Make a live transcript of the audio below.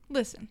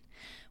Listen,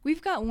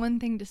 we've got one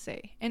thing to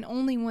say, and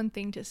only one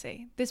thing to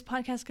say. This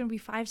podcast is going to be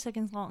 5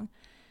 seconds long,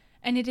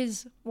 and it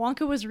is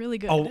Wonka was really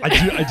good. Oh,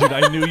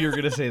 I knew you were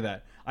going to say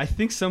that. I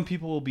think some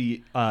people will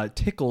be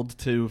tickled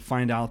to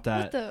find out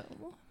that...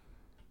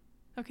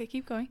 Okay,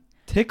 keep going.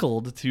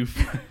 Tickled to...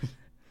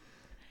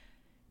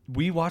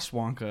 We watched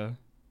Wonka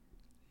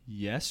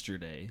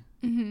yesterday,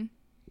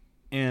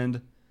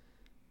 and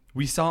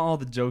we saw all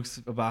the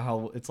jokes about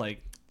how it's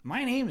like,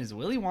 my name is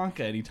Willy Wonka,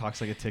 and he talks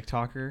like a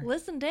TikToker.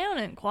 Listen down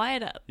and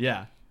quiet up.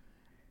 Yeah.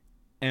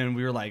 And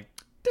we were like,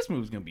 this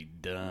movie's going to be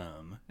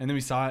dumb. And then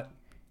we saw it,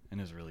 and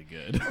it was really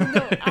good.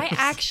 No, I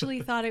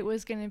actually thought it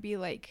was going to be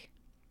like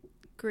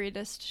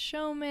Greatest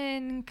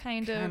Showman,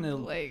 kind of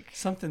like...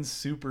 Something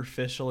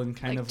superficial and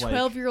kind of like...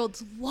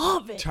 12-year-olds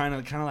love it. Kind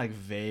of like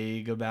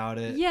vague about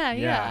it.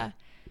 Yeah.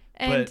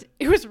 And But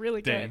it was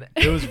really good.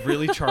 It was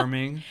really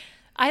charming.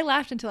 I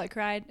laughed until I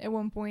cried at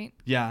one point.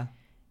 Yeah.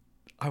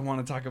 I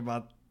want to talk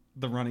about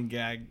the running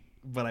gag,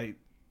 but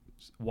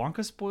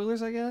Wonka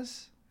spoilers, I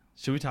guess?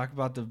 Should we talk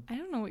about I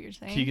don't know what you're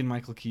saying.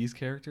 Keegan-Michael Key's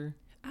character?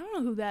 I don't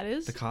know who that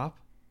is. The cop?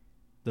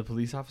 The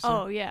police officer?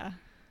 Oh, yeah.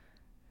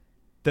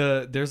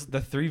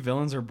 The three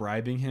villains are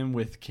bribing him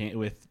with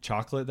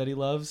chocolate that he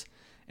loves,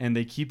 and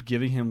they keep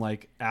giving him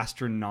like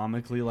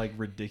astronomically like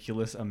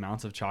ridiculous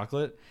amounts of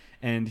chocolate,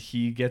 and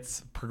he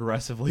gets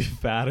progressively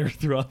fatter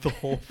throughout the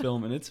whole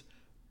film, and it's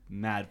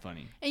mad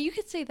funny. And you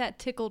could say that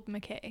tickled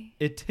McKay.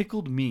 It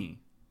tickled me.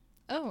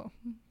 Oh,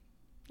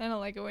 I don't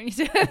like it when you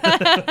say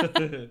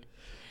that.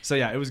 So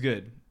yeah, it was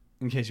good,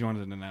 in case you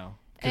wanted to know.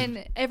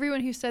 And everyone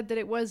who said that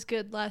it was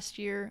good last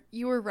year,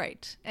 you were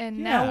right. And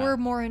now we're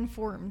more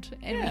informed,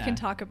 and we can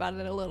talk about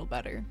it a little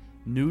better.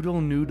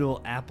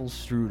 Noodle apple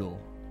strudel.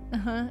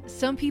 Uh-huh.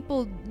 Some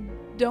people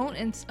don't,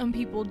 and some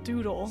people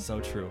doodle. So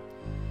true.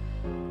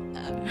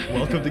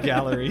 Welcome to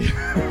Gallery.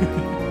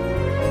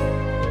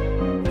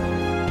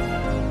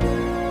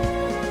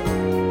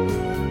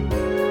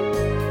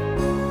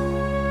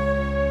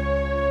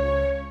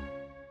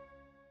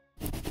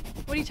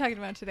 What are you talking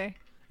about today?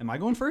 Am I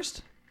going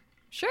first?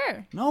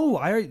 Sure.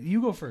 No,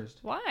 you go first.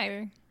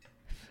 Why?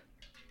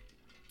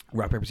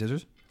 Rock, paper,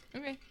 scissors.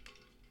 Okay.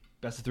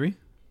 Best of 3?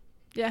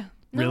 Yeah.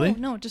 Really?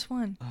 No, just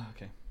one. Oh,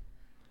 okay.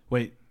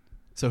 Wait.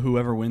 So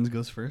whoever wins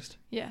goes first?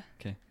 Yeah.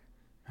 Okay.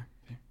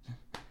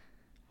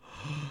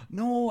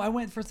 No, I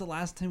went first the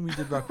last time we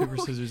did rock, paper,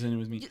 scissors, and it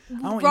was me.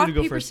 I want rock, you to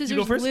go paper, first. Scissors You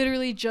go first?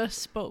 literally just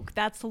spoke.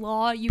 That's the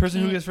law.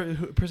 Person who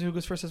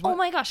goes first is what? Oh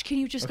my gosh, can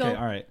you just go? Okay,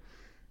 all right.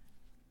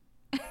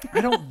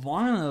 I don't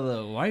want to,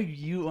 though. Why are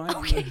you...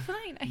 Okay,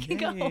 fine. I can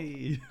go.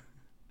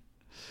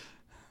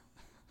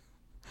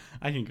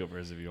 I can go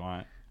first if you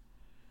want.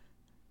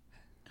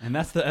 And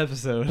that's the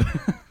episode.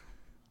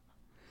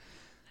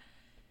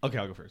 Okay,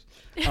 I'll go first.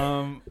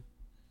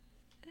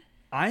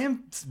 I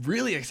am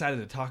really excited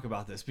to talk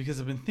about this because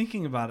I've been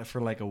thinking about it for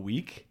like a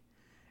week.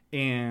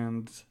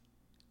 And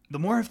the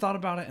more I've thought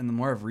about it and the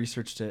more I've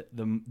researched it,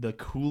 the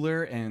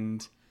cooler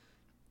and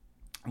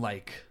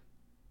like...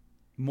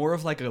 more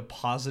of like a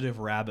positive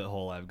rabbit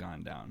hole I've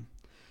gone down.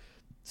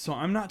 So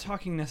I'm not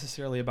talking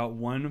necessarily about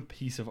one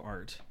piece of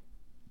art.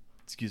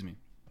 Excuse me.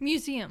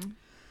 Museum.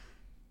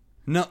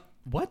 No.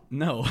 What?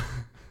 No.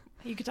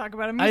 You could talk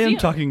about a museum. I am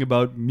talking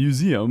about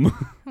museum.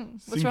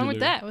 What's wrong with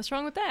that? What's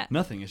wrong with that?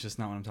 Nothing. It's just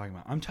not what I'm talking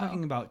about. I'm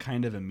talking about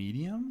kind of a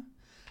medium,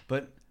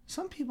 but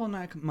some people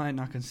might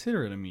not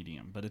consider it a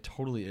medium, but it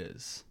totally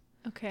is.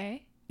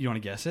 Okay. You want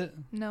to guess it?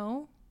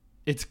 No.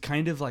 It's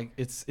kind of like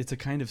it's a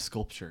kind of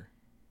sculpture.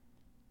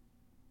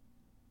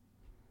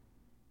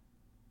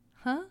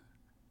 Huh?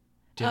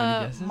 Do you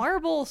have any guesses?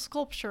 Marble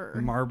sculpture.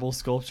 Marble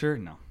sculpture?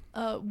 No.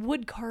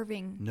 Wood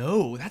carving.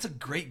 No, that's a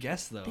great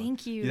guess though.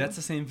 Thank you. Yeah, that's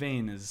the same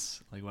vein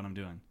as like what I'm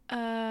doing.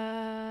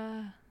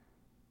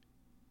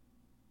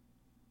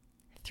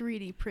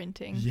 3D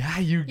printing. Yeah,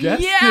 you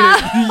guessed it. Yeah,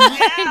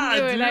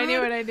 I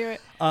knew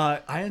it.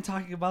 I am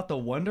talking about the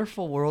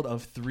wonderful world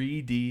of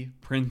 3D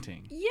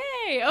printing.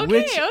 Yay! Okay,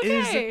 which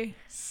okay. Is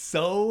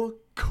so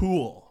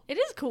cool. It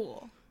is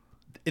cool.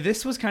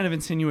 This was kind of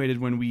insinuated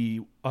when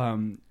we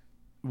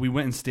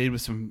went and stayed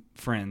with some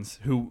friends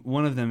who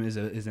one of them is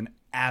an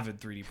avid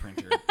 3D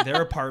printer.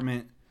 Their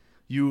apartment,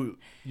 you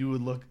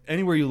would look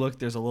anywhere you look,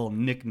 there's a little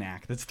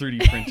knick-knack that's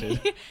 3D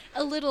printed.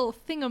 A little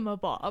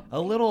thingamabob. A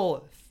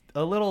little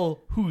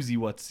whoozy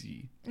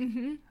whatsy.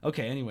 Mm-hmm.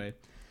 Okay, anyway,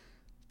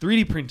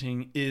 3D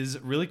printing is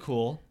really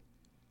cool.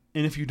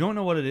 And if you don't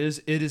know what it is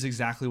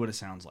exactly what it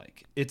sounds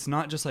like. It's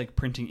not just like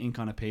printing ink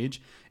on a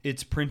page.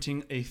 It's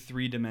printing a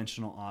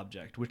 3-dimensional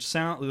object, which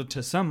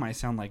to some might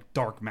sound like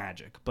dark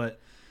magic. But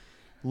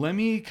let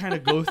me kind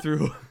of go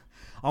through.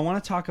 I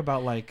want to talk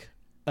about like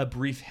a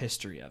brief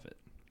history of it.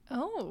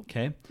 Oh.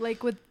 Okay.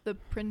 Like with the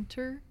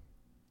printer,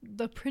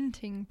 the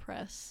printing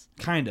press.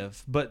 Kind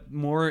of, but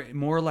more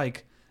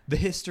like the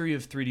history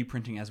of 3D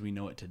printing as we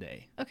know it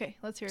today. Okay,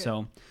 let's hear it.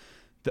 So,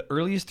 the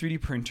earliest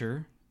 3D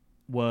printer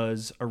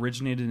was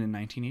originated in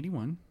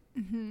 1981.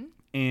 Mm-hmm.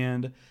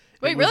 And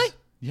wait, really?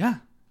 Yeah.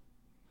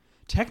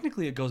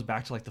 Technically, it goes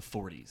back to like the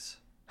 40s.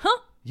 Huh?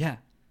 Yeah.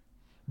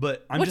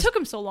 But what took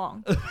them so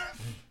long?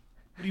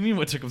 do you mean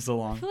what took him so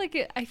long?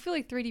 I feel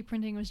like 3D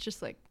printing was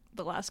just like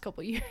the last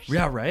couple years.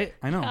 Yeah, right?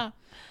 I know.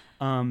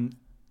 Yeah.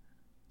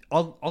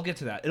 I'll get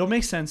to that. It'll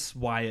make sense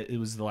why it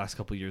was the last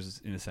couple of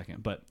years in a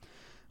second, but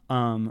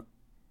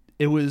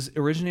it was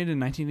originated in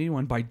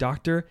 1981 by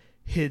Dr.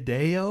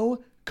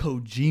 Hideo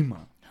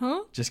Kojima.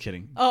 Huh? Just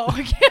kidding. Oh,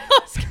 okay. I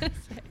was gonna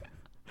say.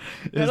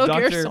 Metal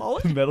Gear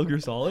Solid? Metal Gear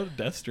Solid?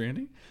 Death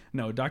Stranding?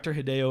 No, Dr.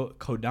 Hideo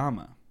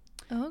Kodama.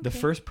 Oh, okay. The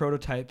first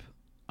prototype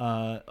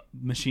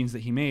machines that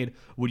he made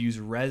would use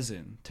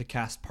resin to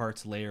cast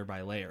parts layer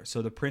by layer.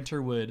 So the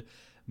printer would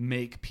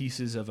make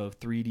pieces of a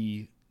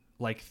 3D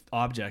like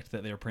object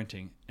that they were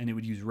printing, and it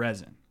would use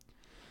resin.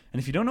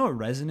 And if you don't know what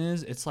resin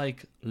is, it's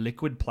like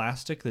liquid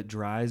plastic that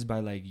dries by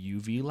like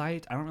UV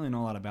light. I don't really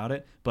know a lot about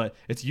it, but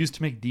it's used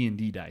to make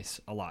D&D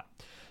dice a lot.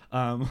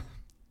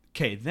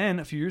 Okay, then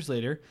a few years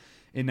later,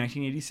 in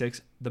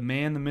 1986, the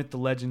man, the myth, the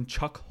legend,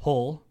 Chuck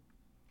Hull,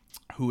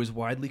 who is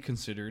widely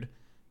considered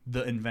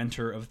the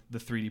inventor of the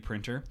 3D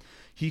printer,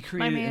 he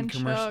created My man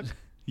Chuck.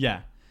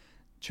 Yeah,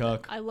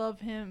 Chuck. I love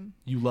him.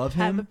 You love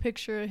I have a him?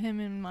 picture of him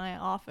in my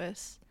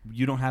office.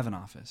 You don't have an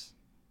office.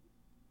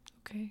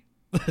 Okay.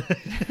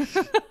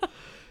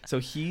 So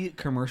he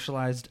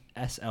commercialized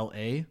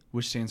SLA,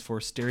 which stands for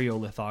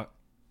stereolithography.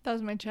 That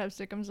was my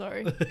chapstick. I'm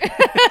sorry.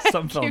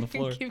 Something fell on the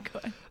floor. Keep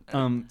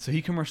going. So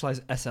he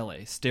commercialized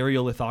SLA,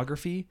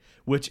 stereolithography,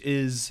 which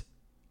is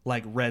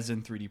like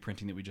resin 3D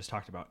printing that we just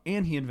talked about.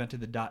 And he invented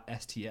the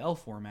 .stl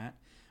format,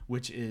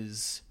 which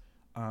is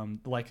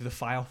like the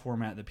file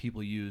format that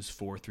people use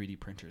for 3D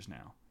printers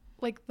now.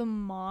 Like the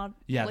mod.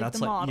 Yeah, like that's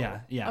the like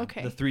model. yeah.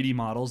 Okay. The 3D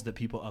models that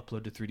people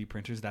upload to 3D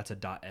printers, that's a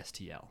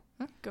 .stl.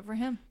 Good for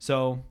him.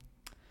 So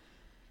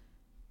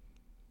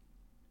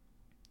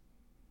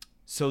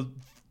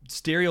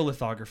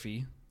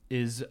stereolithography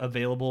is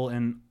available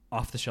in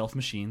off-the-shelf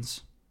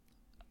machines.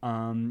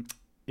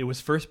 It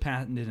was first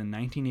patented in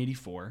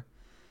 1984.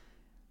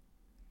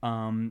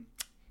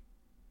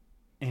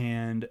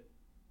 And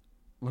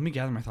let me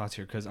gather my thoughts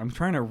here because I'm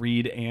trying to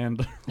read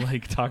and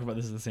like talk about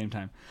this at the same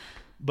time.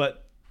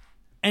 But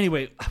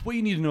anyway, what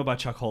you need to know about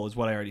Chuck Hull is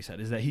what I already said,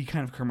 is that he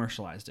kind of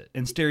commercialized it.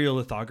 And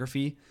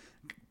stereolithography,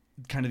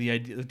 kind of the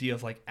idea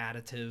of like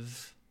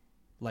additive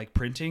like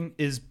printing,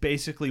 is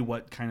basically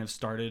what kind of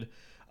started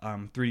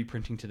 3D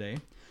printing today.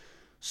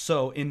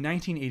 So in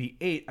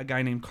 1988, a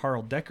guy named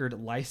Carl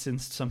Deckard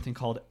licensed something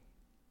called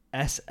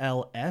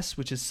SLS,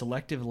 which is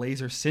selective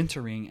laser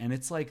sintering, and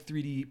it's like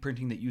 3D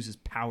printing that uses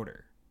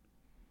powder.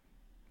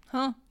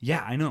 Huh?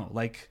 Yeah, I know.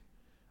 Like,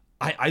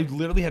 I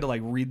literally had to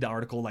like read the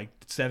article like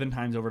 7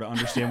 times over to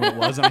understand what it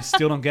was, and I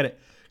still don't get it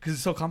because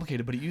it's so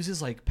complicated. But it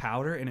uses like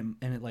powder, and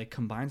it like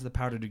combines the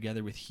powder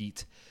together with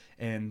heat,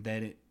 and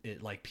then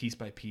it like piece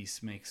by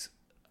piece makes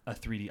a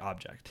 3D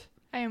object.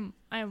 I am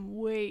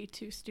way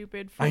too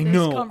stupid for I this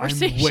know,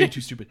 conversation. I'm way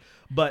too stupid.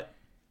 But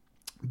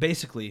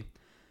basically,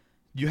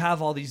 you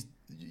have all these.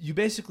 You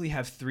basically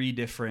have 3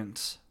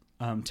 different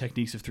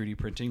techniques of 3D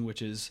printing,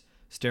 which is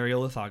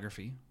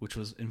stereolithography, which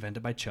was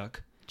invented by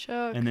Chuck,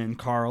 and then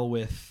Carl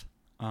with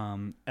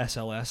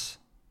SLS,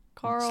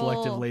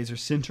 selective laser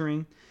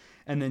sintering,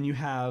 and then you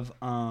have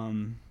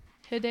Hideo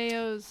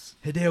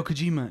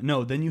Kojima.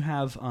 No, then you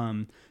have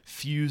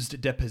fused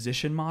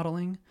deposition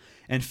modeling,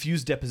 and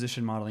fused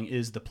deposition modeling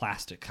is the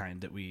plastic kind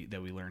that we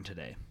learn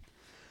today.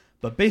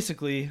 But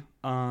basically,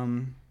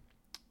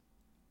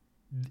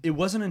 it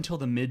wasn't until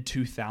the mid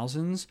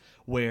 2000s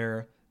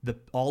where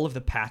all of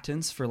the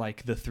patents for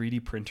like the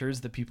 3D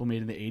printers that people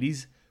made in the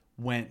 80s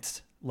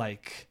went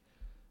like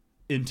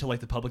into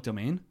like the public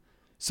domain.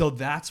 So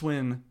that's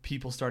when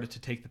people started to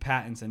take the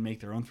patents and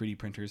make their own 3D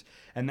printers,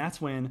 and that's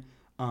when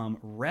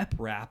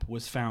RepRap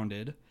was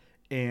founded,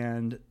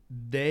 and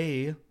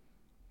they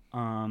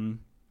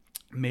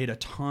made a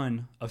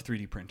ton of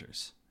 3D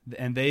printers,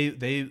 and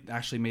they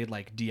actually made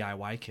like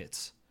DIY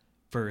kits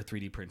for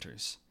 3D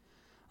printers.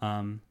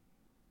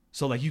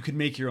 So like you could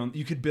make your own,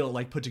 you could build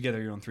like put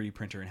together your own 3D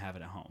printer and have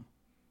it at home.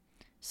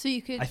 So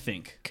you could, I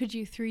think. Could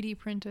you 3D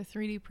print a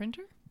 3D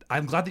printer?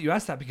 I'm glad that you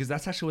asked that because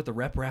that's actually what the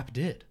RepRap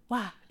did.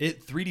 Wow.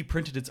 It 3D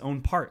printed its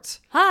own parts.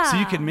 Ah. So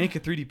you could make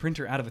a 3D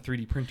printer out of a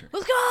 3D printer.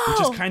 Let's go.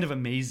 Which is kind of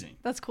amazing.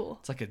 That's cool.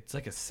 It's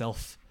like a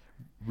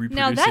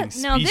self-reproducing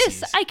species. Now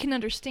this I can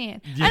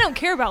understand. Yeah. I don't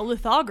care about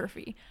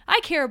lithography. I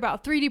care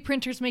about 3D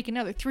printers making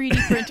other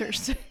 3D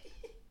printers.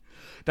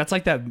 That's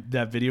like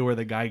that video where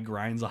the guy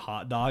grinds a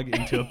hot dog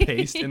into a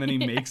paste and then he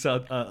makes a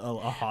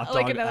hot dog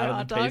Like out another of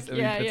hot the dog? paste and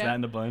Yeah, he puts yeah. that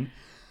in a bun.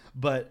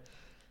 But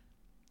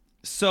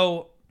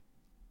so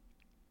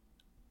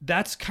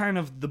that's kind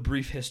of the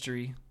brief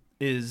history,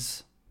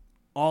 is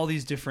all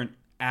these different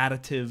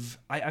additive,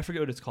 I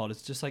forget what it's called.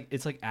 It's just like,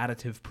 it's like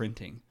additive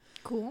printing.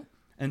 Cool.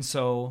 And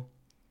so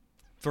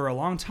for a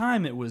long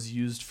time it was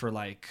used for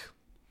like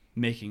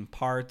making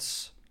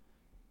parts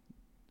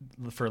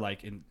for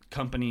like in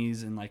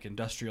companies and like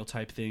industrial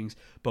type things.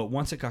 But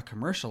once it got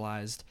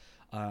commercialized,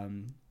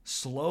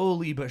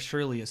 slowly but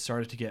surely it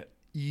started to get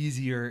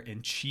easier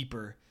and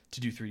cheaper to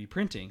do 3D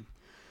printing.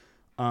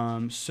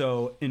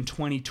 So in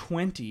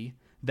 2020,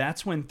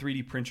 that's when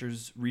 3D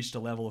printers reached a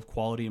level of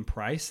quality and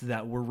price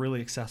that were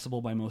really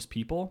accessible by most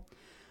people.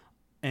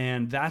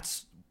 And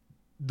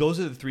those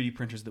are the 3D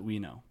printers that we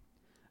know.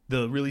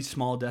 The really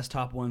small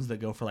desktop ones that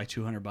go for like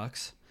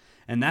 $200.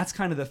 And that's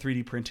kind of the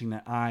 3D printing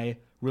that I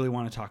really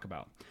want to talk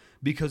about,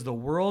 because the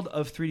world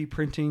of 3D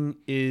printing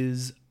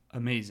is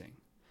amazing.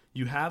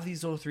 You have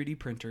these little 3D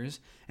printers,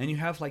 and you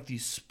have like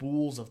these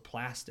spools of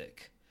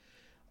plastic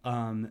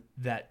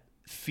that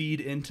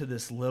feed into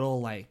this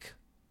little, like,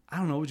 I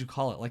don't know, what would you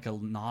call it? Like a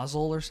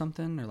nozzle or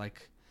something, or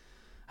like,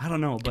 I don't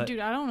know. But dude,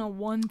 I don't know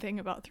one thing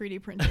about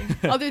 3D printing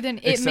other than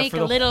it make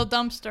a little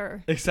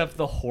dumpster. Except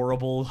the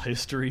horrible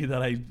history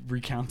that I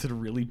recounted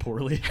really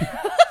poorly.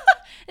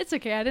 It's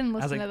okay. I didn't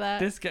listen to that.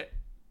 This guy.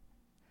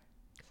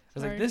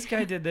 Sorry. This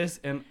guy did this,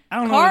 and I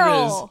don't Carl.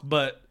 know what it is,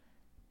 but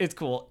it's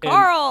cool.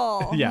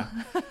 Carl. And, yeah.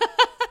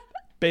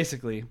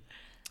 Basically,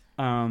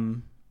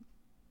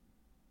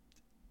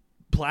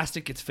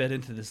 plastic gets fed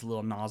into this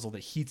little nozzle that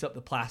heats up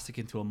the plastic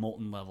into a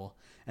molten level,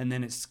 and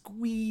then it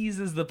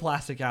squeezes the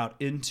plastic out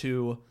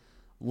into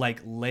like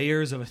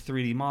layers of a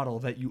 3D model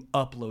that you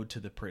upload to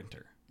the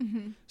printer.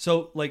 Mm-hmm.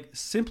 So, like,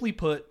 simply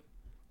put,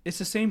 it's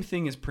the same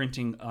thing as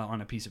printing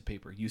on a piece of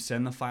paper. You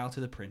send the file to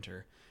the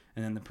printer,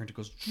 and then the printer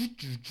goes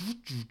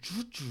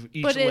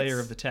each layer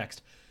of the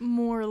text.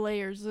 More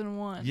layers than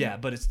one. Yeah,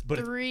 but it's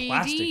 3D.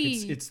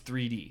 Plastic. It's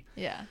 3D.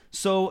 Yeah.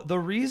 So the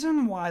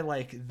reason why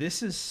like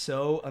this is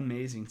so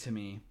amazing to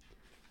me,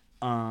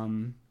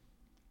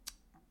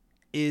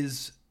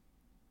 is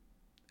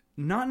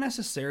not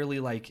necessarily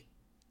like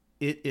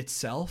it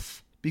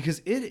itself,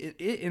 because it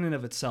in and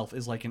of itself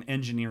is like an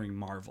engineering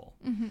marvel,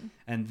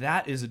 and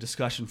that is a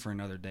discussion for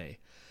another day.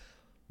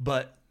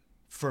 But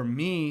for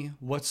me,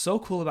 what's so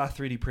cool about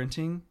 3D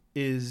printing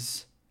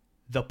is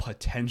the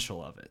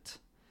potential of it,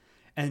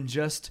 and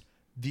just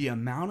the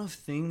amount of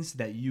things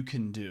that you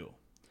can do.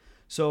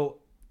 So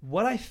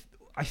what I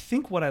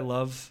think what I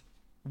love,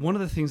 one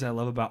of the things I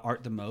love about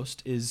art the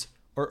most is,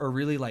 or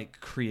really like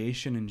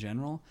creation in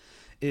general,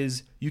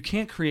 is you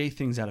can't create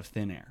things out of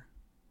thin air.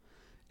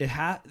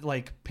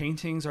 Like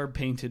paintings are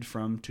painted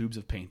from tubes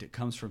of paint. It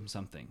comes from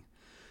something.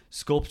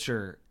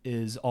 Sculpture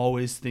is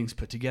always things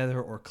put together,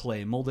 or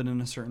clay molded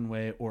in a certain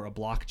way, or a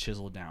block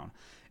chiseled down.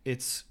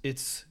 It's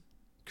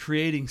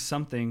creating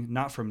something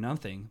not from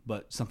nothing,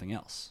 but something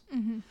else.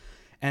 Mm-hmm.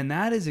 And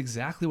that is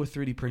exactly what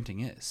 3D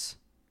printing is.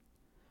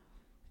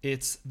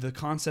 It's the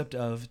concept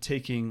of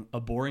taking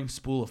a boring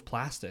spool of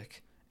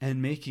plastic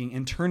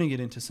and turning it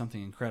into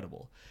something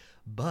incredible.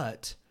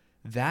 But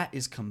that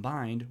is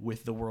combined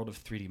with the world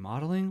of 3D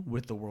modeling,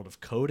 with the world of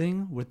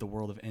coding, with the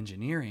world of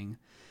engineering.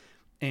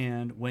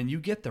 And when you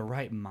get the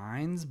right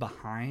minds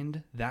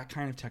behind that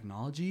kind of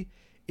technology,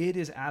 it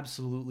is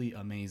absolutely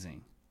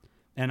amazing.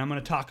 And I'm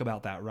going to talk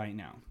about that right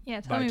now.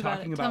 Yeah, tell me about it. By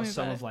talking about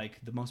some of like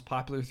the most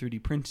popular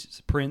 3D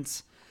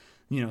prints,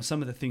 you know,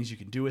 some of the things you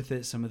can do with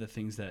it, some of the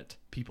things that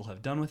people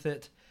have done with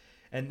it,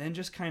 and then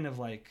just kind of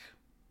like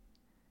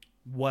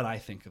what I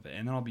think of it,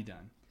 and then I'll be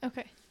done.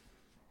 Okay.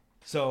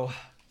 So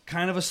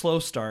kind of a slow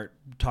start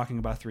talking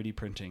about 3D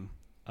printing,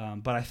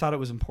 but I thought it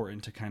was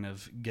important to kind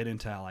of get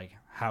into like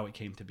how it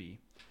came to be.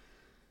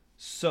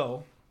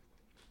 So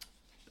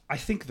I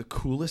think the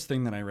coolest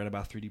thing that I read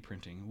about 3D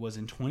printing was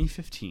in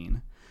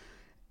 2015,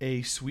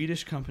 a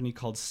Swedish company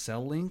called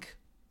Cellink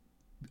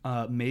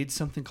made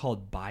something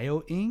called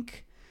BioInk.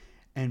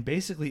 And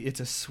basically, it's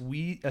a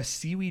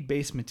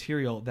seaweed-based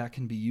material that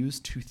can be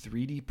used to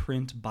 3D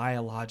print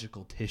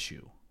biological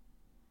tissue.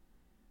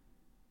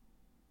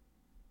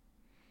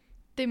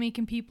 They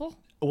making people?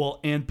 Well,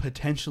 and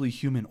potentially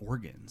human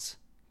organs.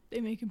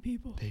 They making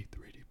people. They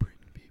 3D print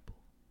people.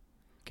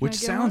 Which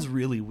sounds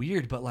really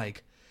weird, but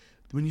like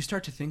when you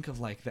start to think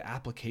of like the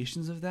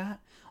applications of that,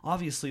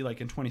 obviously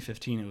like in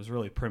 2015 it was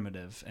really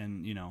primitive,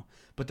 and you know,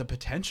 but the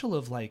potential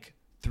of like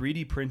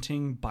 3D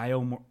printing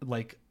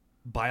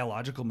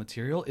biological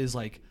material is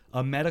like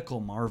a medical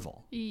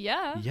marvel.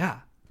 Yeah. Yeah.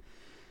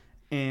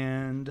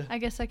 And I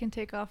guess I can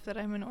take off that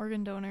I'm an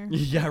organ donor.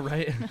 Yeah,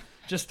 right.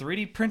 Just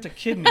 3D print a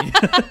kidney.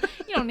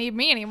 You don't need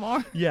me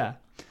anymore. Yeah.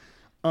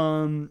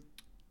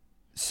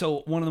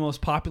 So one of the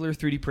most popular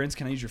 3D prints,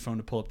 can I use your phone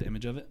to pull up the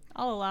image of it?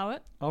 I'll allow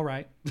it. All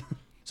right.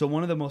 So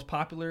one of the most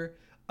popular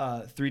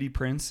 3D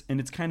prints, and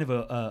it's kind of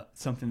a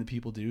something that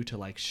people do to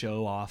like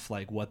show off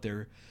like what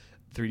their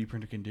 3D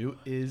printer can do,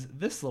 is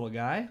this little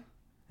guy.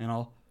 And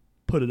I'll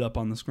put it up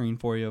on the screen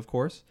for you, of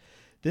course.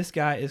 This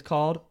guy is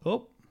called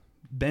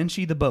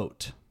Benchy the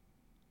Boat.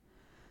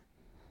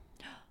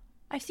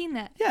 I've seen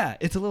that. Yeah,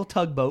 it's a little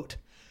tugboat.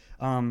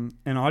 And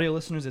audio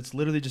listeners, it's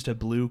literally just a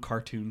blue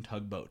cartoon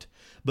tugboat.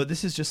 But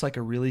this is just like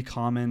a really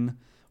common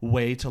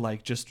way to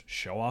like just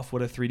show off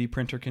what a 3D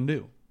printer can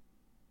do.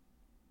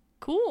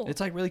 Cool. It's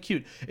like really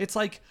cute. It's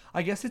like,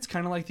 I guess it's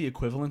kind of like the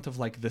equivalent of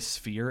like the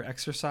sphere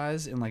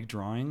exercise in like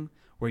drawing,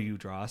 where you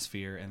draw a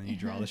sphere and then you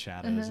draw the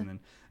shadows, and then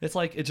it's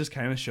like it just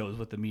kind of shows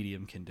what the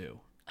medium can do.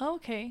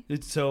 Okay.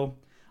 It's so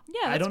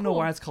yeah. I don't know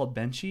why it's called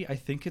Benchy. I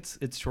think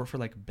it's short for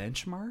like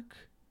benchmark.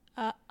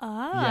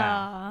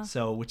 Yeah.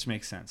 So which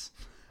makes sense.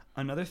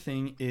 Another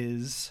thing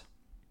is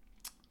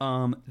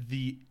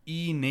The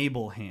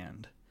Enable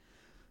hand.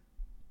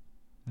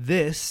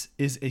 This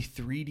is a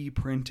 3D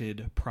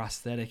printed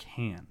prosthetic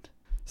hand.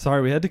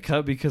 Sorry, we had to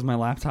cut because my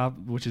laptop,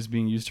 which is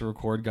being used to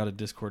record, got a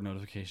Discord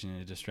notification and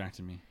it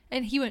distracted me.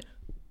 And he went...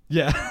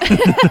 Yeah.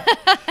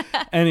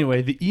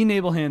 Anyway, the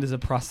Enable hand is a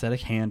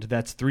prosthetic hand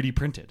that's 3D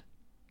printed.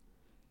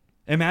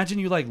 Imagine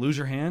you like lose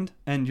your hand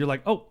and you're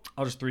like, oh,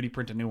 I'll just 3D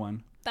print a new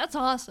one. That's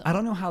awesome. I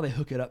don't know how they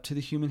hook it up to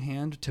the human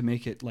hand to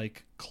make it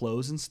like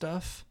close and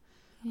stuff.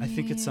 I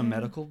think it's some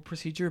medical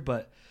procedure,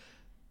 but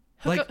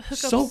hook up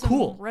so some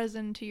cool.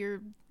 resin to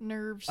your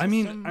nerves. I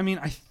mean,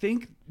 I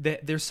think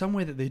that there's some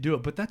way that they do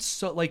it, but that's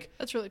so like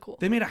that's really cool.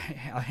 They made a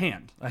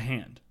hand.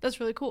 That's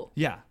really cool.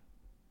 Yeah,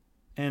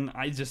 and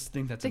I just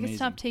think that's they amazing. They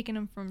can stop taking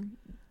them from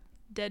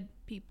dead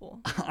people.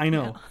 I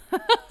know.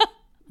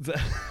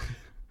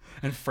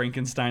 And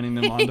Frankensteining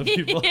them onto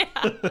people.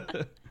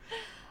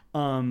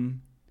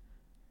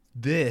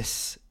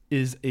 This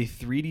is a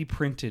 3D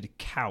printed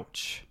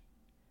couch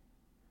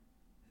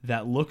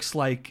that looks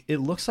like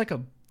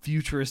a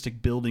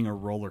futuristic building or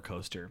roller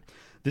coaster.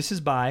 This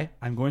is by,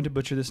 I'm going to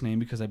butcher this name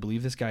because I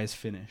believe this guy is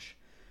Finnish.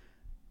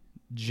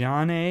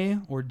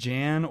 Jane or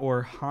Jan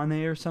or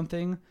Hane or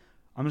something.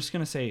 I'm just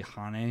going to say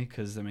Hane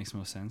because that makes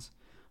most sense.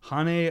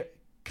 Hane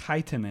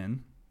Kaitanen.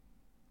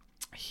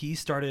 He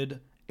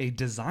started a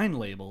design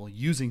label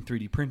using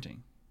 3D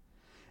printing.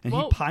 And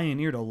Whoa. He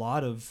pioneered a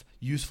lot of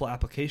useful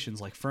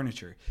applications like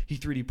furniture. He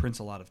 3D prints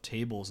a lot of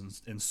tables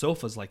and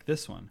sofas like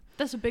this one.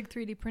 That's a big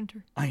 3D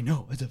printer. I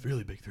know. It's a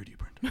really big 3D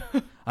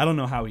printer. I don't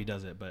know how he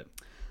does it, but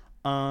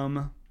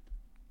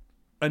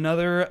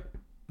another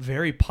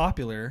very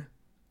popular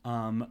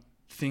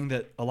thing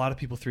that a lot of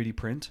people 3D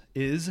print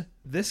is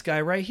this guy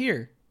right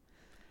here.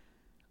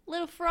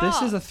 Little frog.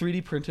 This is a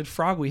 3D printed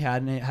frog we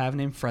have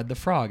named Fred the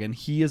Frog, and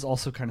he is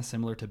also kind of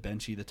similar to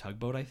Benchy the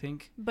tugboat, I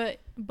think. But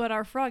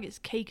our frog is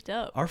caked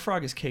up. Our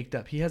frog is caked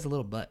up. He has a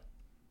little butt.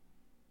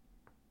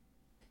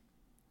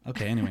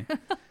 Okay, anyway.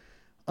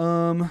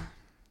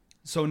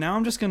 So now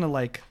I'm just going to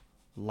like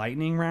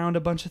lightning round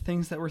a bunch of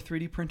things that were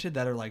 3D printed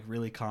that are like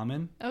really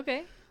common.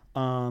 Okay.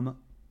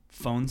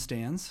 Phone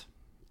stands,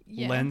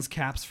 lens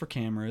caps for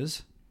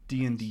cameras,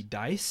 D&D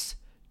dice,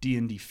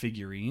 D&D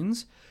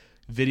figurines,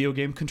 video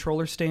game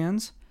controller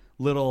stands,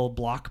 little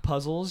block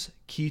puzzles,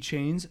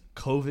 keychains,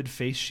 COVID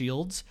face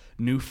shields,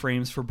 new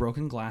frames for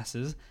broken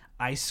glasses,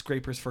 ice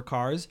scrapers for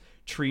cars,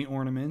 tree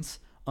ornaments,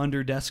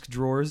 under desk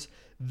drawers.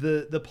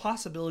 The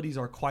possibilities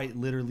are quite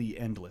literally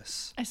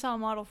endless. I saw a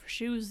model for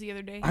shoes the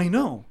other day. I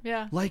know.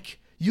 Yeah. Like,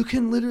 you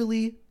can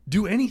literally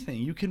do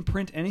anything. You can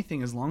print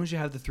anything as long as you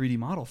have the 3D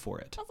model for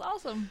it. That's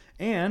awesome.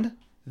 And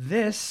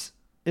this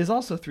is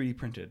also 3D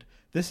printed.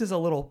 This is a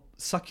little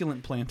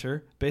succulent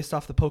planter based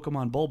off the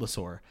Pokemon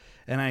Bulbasaur.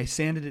 And I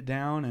sanded it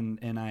down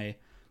and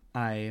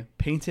I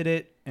painted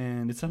it,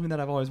 and it's something that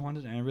I've always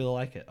wanted, and I really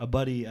like it. A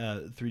buddy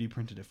 3D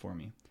printed it for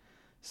me.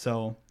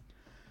 So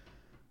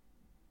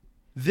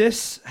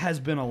this has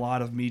been a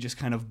lot of me just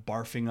kind of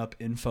barfing up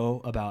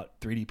info about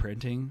 3D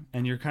printing.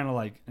 And you're kind of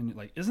like,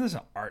 isn't this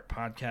an art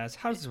podcast?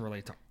 How does this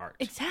relate to art?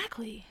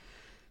 Exactly.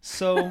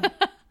 So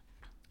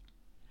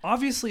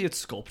obviously it's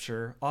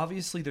sculpture.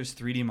 Obviously there's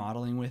 3D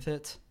modeling with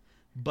it.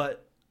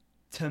 But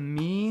to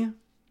me,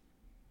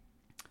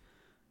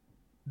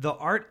 the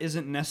art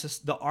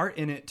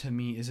in it to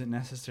me isn't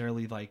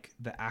necessarily like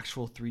the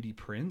actual 3D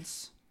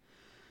prints.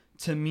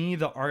 To me,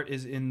 the art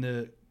is in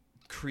the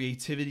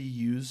creativity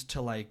used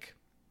to like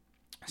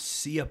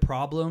see a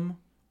problem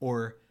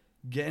or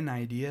get an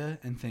idea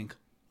and think,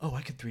 oh,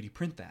 I could 3D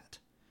print that.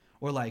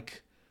 Or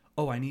like,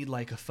 oh, I need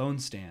like a phone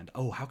stand.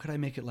 Oh, how could I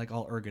make it like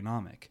all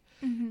ergonomic?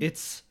 Mm-hmm.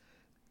 It's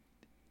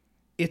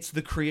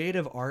the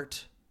creative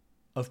art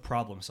of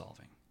problem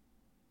solving.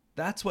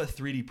 That's what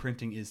 3D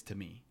printing is to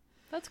me.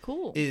 That's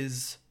cool.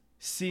 Is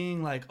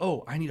seeing like,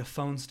 oh, I need a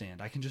phone stand.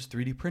 I can just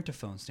 3D print a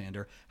phone stand.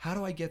 Or how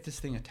do I get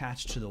this thing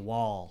attached to the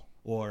wall?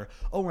 Or,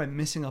 oh, I'm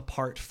missing a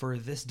part for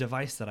this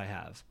device that I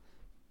have.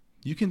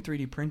 You can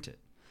 3D print it.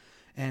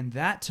 And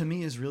that to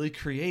me is really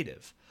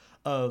creative,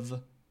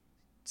 of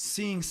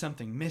seeing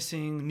something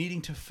missing,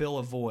 needing to fill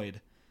a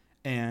void,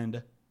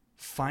 and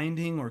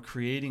finding or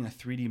creating a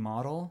 3D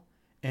model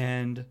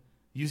and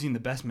using the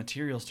best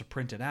materials to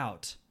print it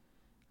out.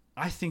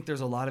 I think there's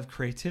a lot of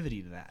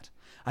creativity to that.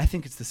 I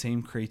think it's the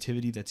same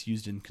creativity that's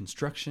used in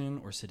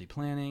construction or city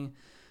planning.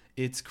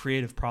 It's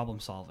creative problem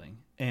solving.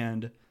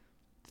 And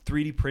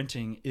 3D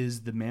printing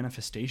is the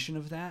manifestation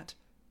of that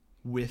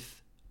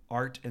with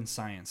art and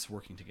science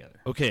working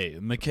together. Okay,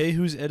 McKay,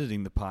 who's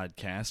editing the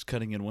podcast,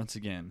 cutting in once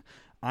again.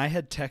 I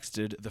had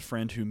texted the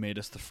friend who made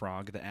us the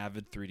frog, the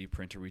Avid 3D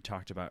printer we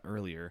talked about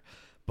earlier,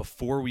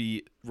 before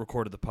we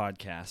recorded the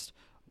podcast,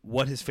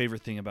 what his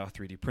favorite thing about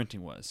 3D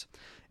printing was.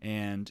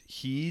 And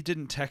he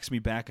didn't text me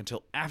back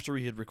until after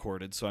we had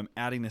recorded, so I'm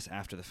adding this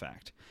after the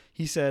fact.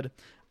 He said,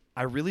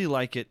 I really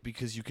like it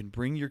because you can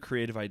bring your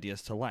creative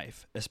ideas to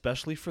life,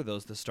 especially for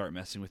those that start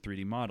messing with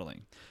 3D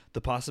modeling.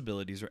 The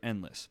possibilities are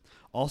endless.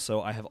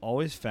 Also, I have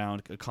always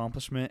found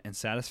accomplishment and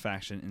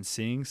satisfaction in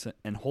seeing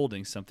and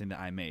holding something that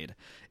I made.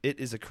 It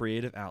is a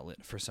creative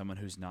outlet for someone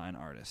who's not an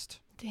artist.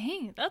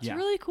 Dang, that's Yeah.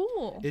 really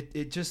cool.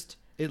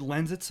 It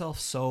lends itself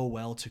so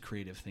well to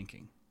creative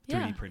thinking.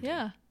 3D printing.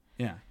 Yeah.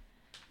 Yeah.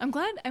 I'm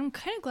kind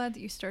of glad that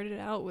you started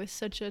out with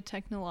such a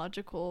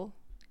technological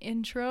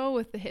intro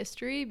with the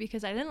history,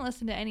 because I didn't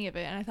listen to any of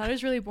it and I thought it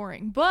was really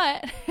boring.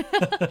 But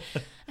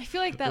I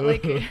feel like that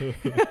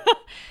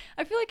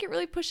I feel like it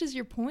really pushes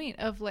your point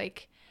of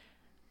like,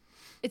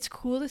 it's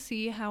cool to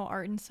see how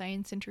art and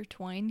science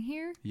intertwine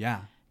here.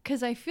 Yeah.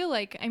 Because I feel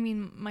like, I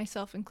mean,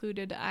 myself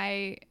included,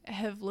 I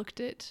have looked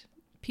at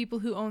people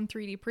who own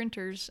 3D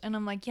printers and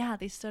I'm like, yeah,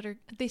 they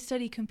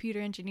study computer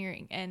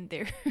engineering and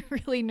they're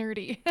really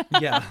nerdy.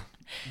 Yeah.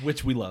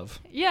 Which we love.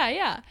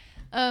 Yeah.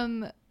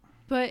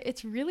 But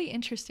it's really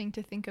interesting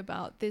to think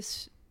about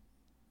this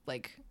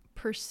like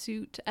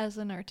pursuit as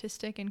an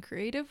artistic and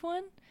creative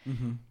one.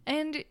 Mm-hmm.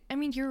 And I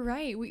mean, you're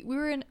right. We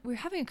were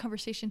having a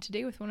conversation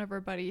today with one of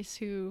our buddies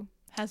who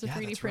has a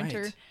 3D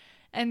printer. Right.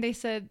 And they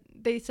said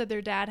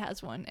their dad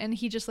has one, and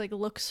he just like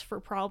looks for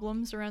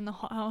problems around the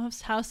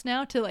house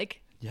now to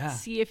like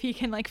see if he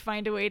can like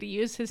find a way to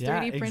use his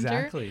 3D printer.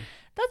 Exactly.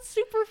 That's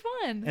super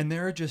fun. And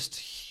there are just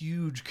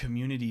huge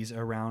communities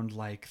around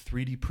like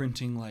 3D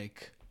printing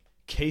like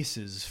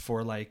cases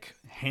for like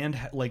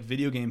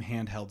video game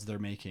handhelds they're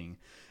making.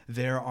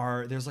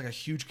 There's like a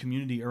huge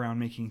community around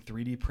making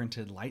 3D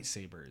printed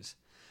lightsabers.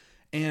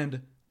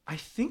 And I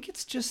think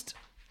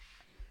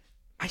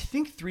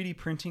 3D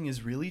printing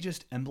is really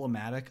just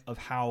emblematic of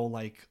how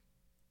like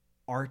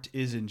art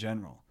is in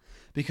general.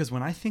 Because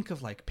when I think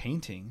of like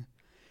painting,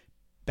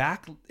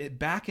 back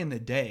in the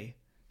day,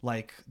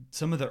 like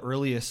some of the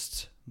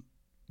earliest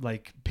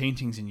like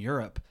paintings in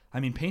Europe, I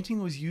mean,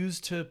 painting was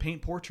used to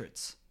paint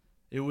portraits.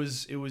 It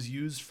was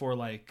used for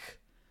like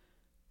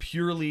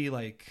purely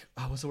like,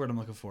 what's the word I'm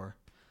looking for?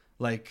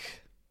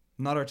 Like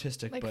not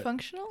artistic, like but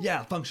functional?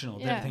 Yeah,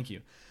 functional. Yeah. Thank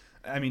you.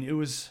 I mean, it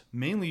was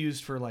mainly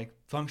used for like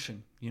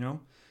function, you know?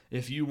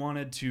 If you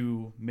wanted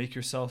to make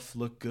yourself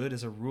look good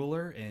as a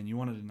ruler and you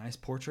wanted a nice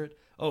portrait,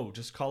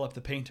 just call up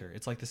the painter.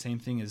 It's like the same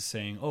thing as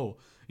saying,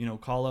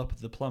 call up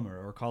the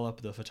plumber or call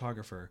up the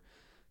photographer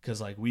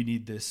because like we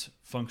need this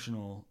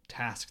functional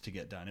task to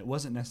get done. It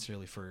wasn't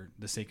necessarily for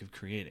the sake of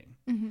creating.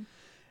 Mm-hmm.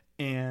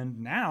 And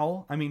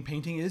now, I mean,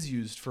 painting is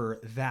used for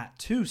that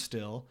too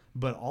still,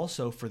 but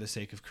also for the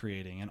sake of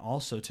creating and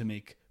also to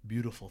make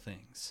beautiful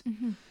things.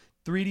 Mm-hmm.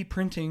 3D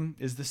printing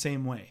is the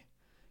same way.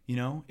 You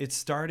know, it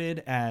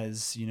started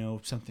as,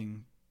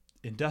 something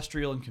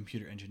industrial and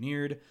computer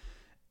engineered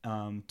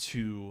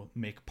to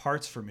make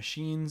parts for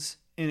machines.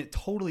 And it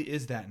totally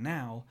is that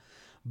now.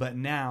 But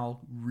now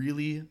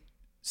really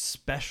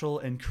special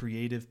and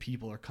creative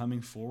people are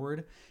coming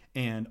forward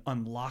and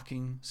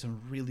unlocking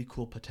some really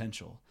cool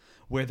potential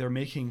where they're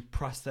making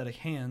prosthetic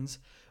hands,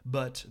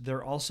 but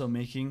they're also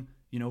making,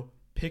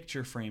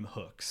 picture frame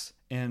hooks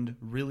and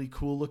really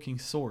cool looking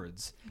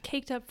swords.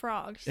 Caked up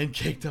frogs.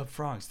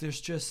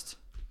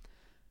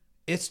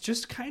 It's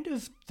just kind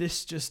of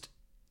this just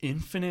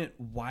infinite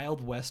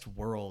Wild West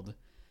world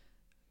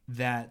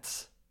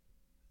that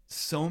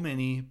so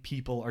many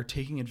people are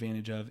taking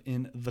advantage of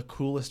in the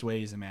coolest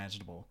ways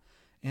imaginable.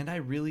 And I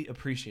really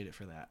appreciate it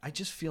for that. I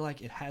just feel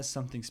like it has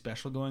something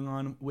special going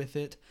on with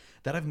it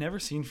that I've never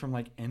seen from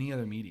like any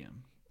other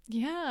medium.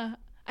 Yeah.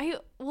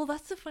 Well,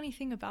 that's the funny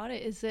thing about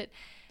it is that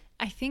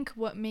I think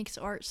what makes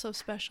art so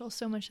special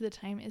so much of the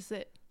time is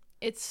that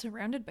it's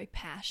surrounded by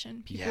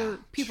passion.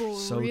 People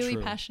so are really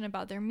true. passionate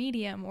about their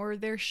medium or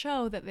their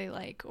show that they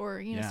like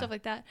or, stuff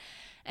like that.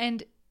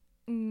 And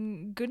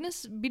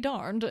goodness be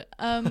darned,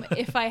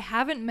 if I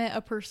haven't met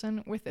a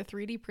person with a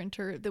 3D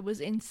printer that was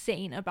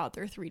insane about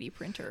their 3D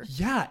printer.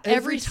 Yeah.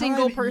 Every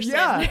single person.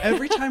 Yeah.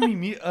 Every time we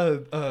meet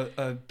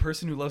a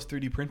person who loves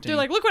 3D printing. They're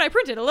like, look what I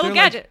printed, a little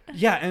gadget.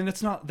 Like, yeah. And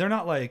they're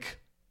not like,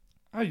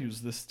 I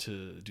use this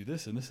to do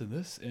this and this and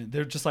this. And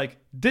they're just like,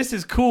 this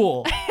is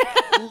cool.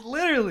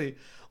 Literally.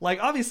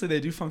 Like, obviously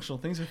they do functional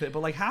things with it, but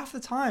like half the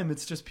time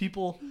it's just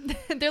people.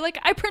 They're like,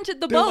 I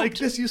printed the they're boat. Like,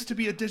 this used to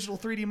be a digital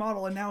 3D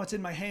model and now it's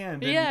in my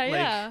hand. And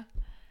yeah.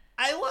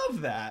 I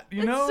love that.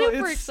 It's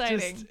super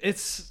exciting.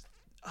 It's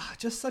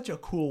just such a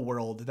cool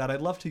world that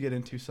I'd love to get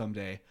into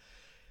someday.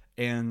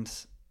 And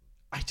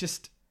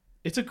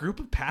it's a group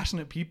of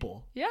passionate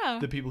people. Yeah.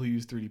 The people who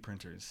use 3D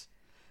printers.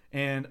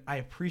 And I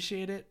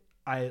appreciate it.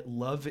 I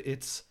love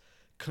its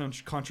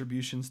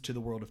contributions to the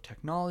world of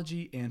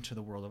technology and to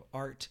the world of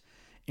art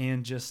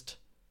and just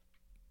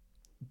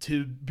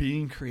to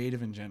being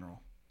creative in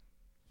general.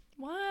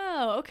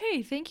 Wow.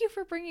 Okay. Thank you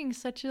for bringing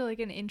such an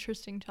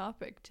interesting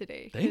topic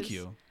today. Thank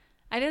you.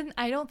 I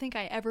don't think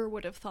I ever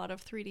would have thought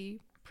of 3D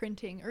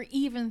printing or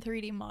even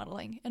 3D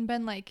modeling and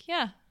been like,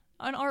 yeah,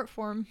 an art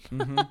form.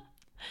 Mm-hmm.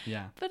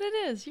 Yeah. But it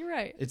is. You're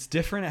right. It's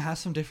different. It has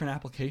some different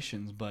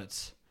applications,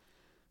 but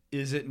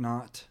is it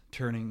not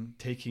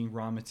taking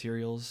raw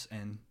materials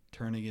and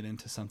turning it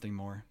into something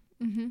more?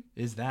 Mm-hmm.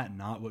 Is that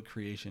not what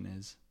creation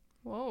is?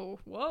 Whoa.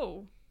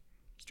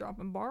 It's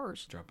dropping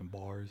bars.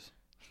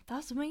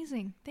 That's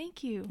amazing.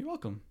 Thank you. You're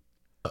welcome.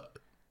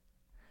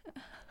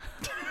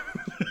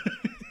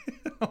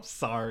 I'm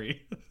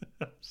sorry.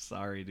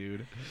 Sorry,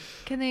 dude.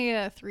 Can they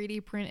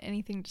 3D print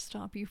anything to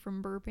stop you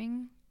from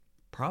burping?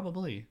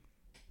 Probably.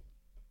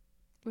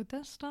 Would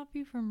that stop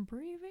you from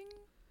breathing?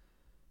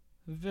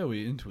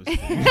 Very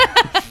interesting.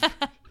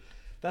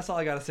 That's all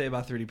I got to say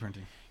about 3D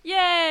printing.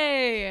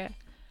 Yay!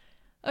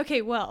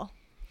 Okay, well,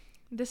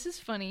 this is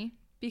funny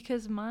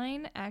because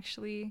mine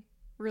actually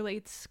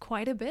relates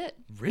quite a bit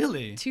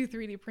Really? to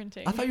 3D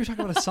printing. I thought you were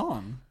talking about a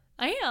song.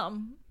 I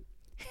am.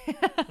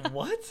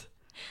 What?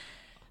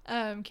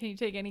 Can you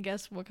take any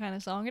guess what kind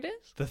of song it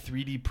is? The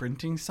 3D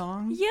printing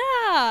song?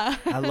 Yeah.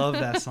 I love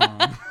that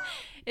song.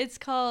 It's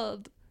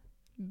called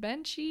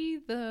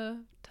Benchy the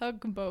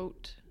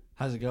Tugboat.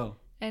 How's it go?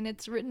 And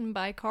it's written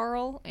by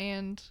Carl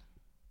and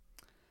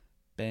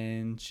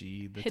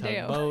Benchy the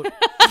Hideo. Tugboat.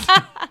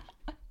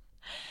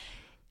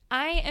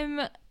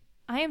 I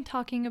am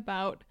talking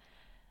about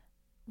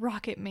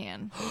Rocket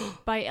Man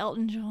by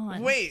Elton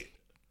John. Wait.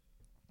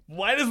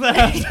 Why does that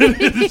have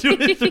to do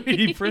with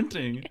 3D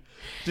printing?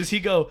 Does he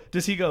go,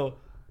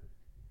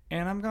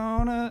 and I'm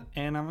gonna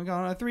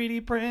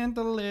 3D print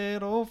the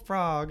little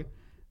frog,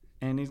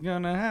 and he's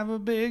gonna have a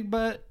big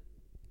butt.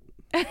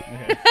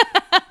 Okay.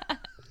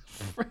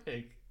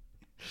 Frick.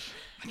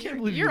 I can't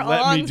believe you You're let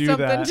me on do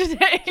something that. today.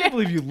 I can't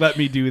believe you let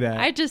me do that.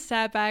 I just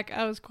sat back.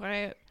 I was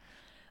quiet.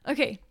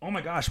 Okay. Oh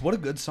my gosh, what a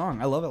good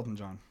song. I love Elton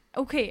John.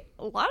 Okay.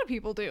 A lot of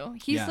people do.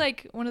 He's Yeah.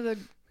 like one of the,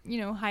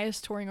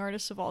 highest touring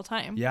artists of all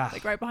time. Yeah.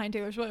 Like right behind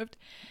Taylor Swift.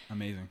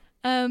 Amazing.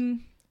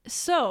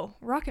 So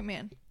Rocket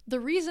Man.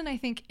 The reason I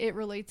think it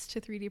relates to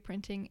 3D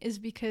printing is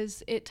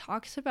because it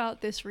talks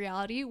about this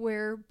reality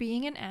where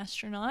being an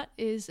astronaut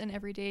is an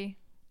everyday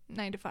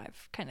 9 to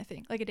 5 kind of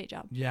thing, like a day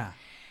job. Yeah.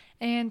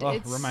 And It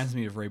it's reminds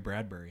me of Ray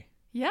Bradbury.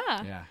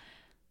 Yeah.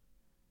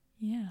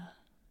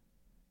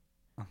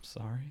 I'm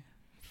sorry.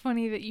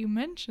 Funny that you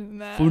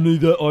mentioned that. Funny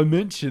that I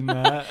mentioned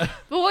that.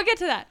 But we'll get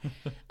to that.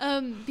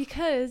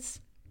 Because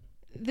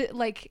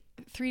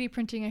 3D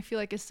printing, I feel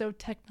like, is so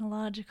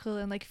technological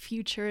and like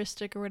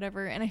futuristic or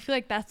whatever. And I feel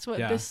like that's what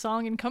this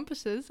song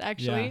encompasses,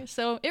 actually. Yeah.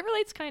 So it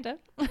relates kind of.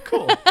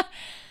 Cool.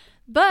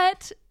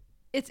 But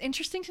it's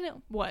interesting to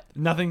know what.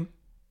 Nothing.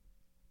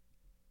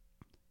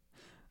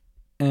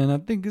 And I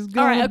think it's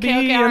gonna All right, be all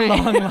a right.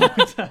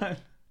 long time.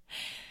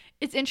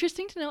 It's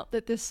interesting to note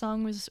that this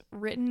song was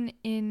written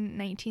in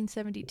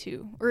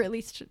 1972, or at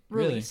least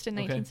released in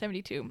Okay.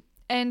 1972.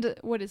 And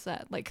what is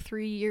that? Like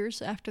 3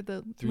 years after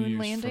the 3 moon years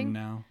landing? from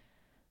now.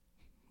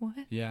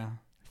 What? Yeah.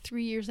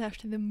 3 years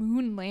after the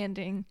moon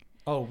landing.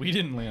 Oh, we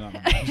didn't land on the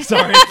moon.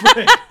 Sorry.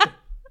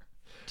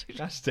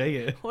 Gosh dang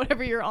it.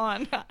 Whatever you're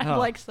on. I'd Oh.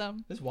 like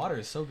some. This water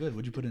is so good.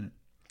 What'd you put in it?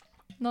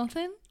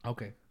 Nothing?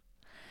 Okay.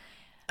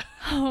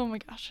 Oh my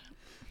gosh.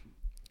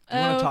 Do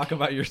you want to talk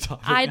about your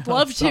topic? I'd now?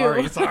 love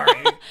to.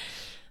 Sorry.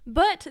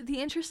 But the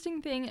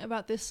interesting thing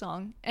about this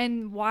song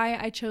and why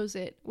I chose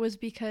it was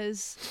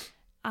because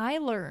I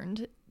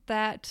learned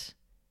that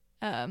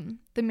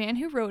the man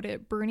who wrote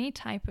it, Bernie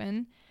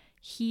Taupin,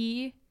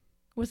 he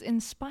was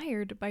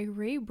inspired by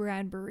Ray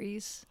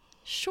Bradbury's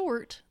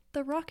short,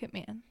 The Rocket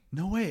Man.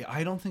 No way.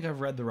 I don't think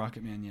I've read The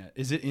Rocket Man yet.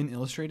 Is it in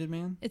Illustrated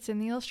Man? It's in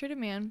the Illustrated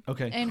Man.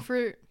 Okay. And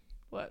for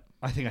what?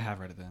 I think I have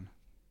read it then.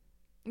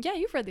 Yeah,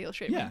 you've read the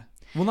Illustrated Yeah. Man.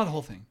 Well, not the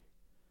whole thing.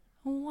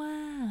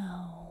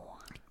 Wow.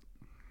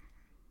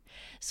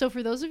 So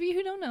for those of you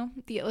who don't know,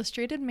 The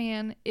Illustrated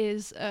Man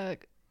is a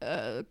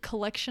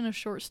collection of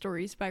short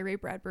stories by Ray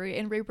Bradbury,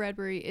 and Ray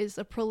Bradbury is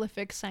a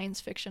prolific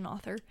science fiction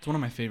author. It's one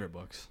of my favorite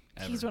books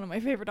ever. He's one of my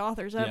favorite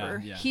authors ever.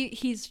 Yeah.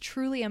 He's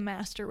truly a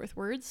master with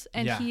words,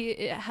 and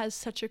he has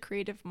such a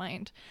creative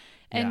mind.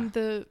 And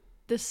the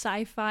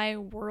sci-fi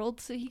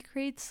worlds that he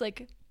creates,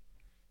 like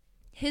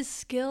his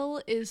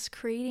skill is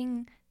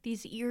creating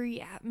these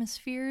eerie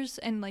atmospheres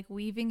and like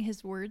weaving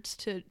his words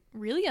to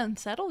really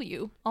unsettle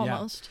you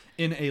almost.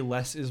 Yeah. In a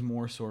less is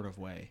more sort of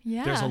way.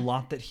 Yeah. There's a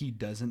lot that he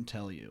doesn't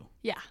tell you.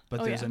 Yeah.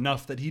 But there's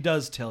enough that he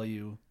does tell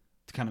you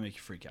to kind of make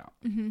you freak out.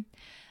 Mm-hmm.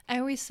 I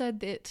always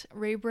said that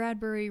Ray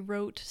Bradbury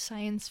wrote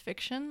science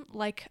fiction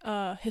like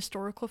a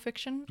historical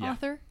fiction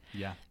author.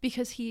 Yeah.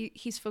 Because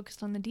he's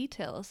focused on the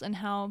details and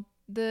how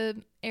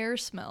the air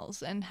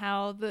smells and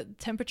how the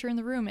temperature in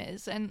the room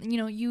is, and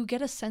you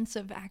get a sense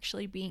of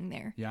actually being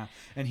there. Yeah.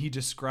 And he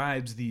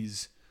describes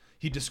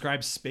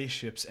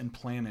spaceships and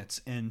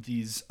planets and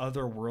these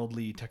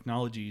otherworldly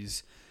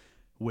technologies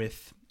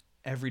with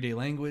everyday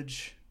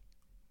language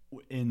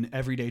in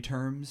everyday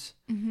terms.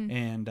 Mm-hmm.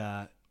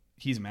 And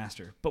he's a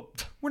master.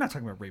 But we're not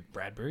talking about Ray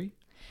Bradbury.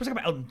 We're talking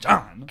about Elton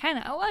John. Kind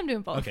of. I'm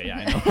doing both. Okay, yeah,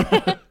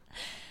 I know.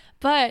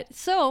 But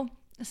so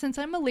since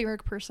I'm a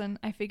lyric person,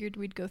 I figured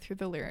we'd go through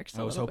the lyrics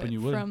I was little hoping bit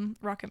you would. from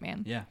Rocket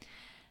Man. Yeah.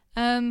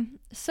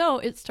 So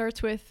it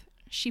starts with,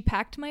 she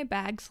packed my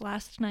bags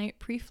last night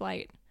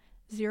pre-flight,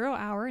 0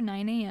 hour,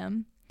 9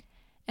 a.m.,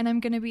 and I'm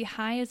going to be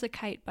high as a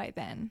kite by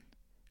then.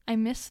 I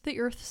miss the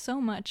earth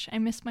so much, I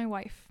miss my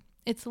wife.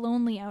 It's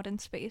lonely out in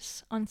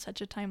space on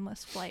such a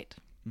timeless flight.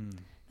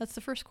 That's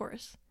the first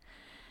chorus.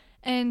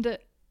 And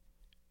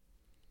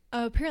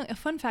apparently, a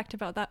fun fact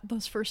about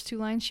those first two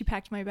lines, she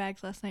packed my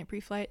bags last night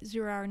pre-flight,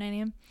 0 hour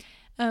 9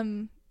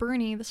 a.m.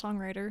 Bernie, the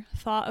songwriter,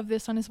 thought of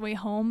this on his way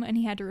home, and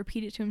he had to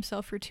repeat it to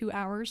himself for 2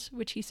 hours,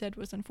 which he said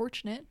was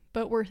unfortunate,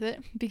 but worth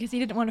it, because he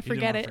didn't want to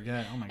forget it.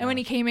 Oh my and when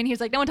he came in, he was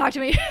like, no one talk to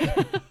me.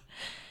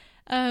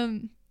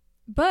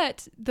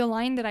 But the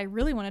line that I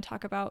really want to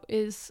talk about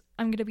is,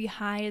 I'm going to be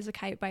high as a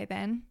kite by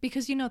then,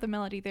 because you know the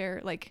melody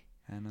there, like...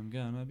 And I'm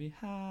gonna be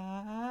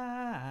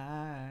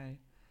high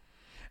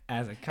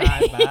as a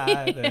kite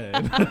by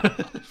then.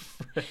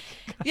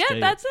 Yeah,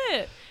 that's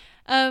it.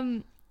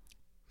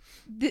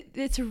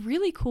 It's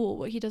really cool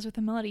what he does with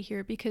the melody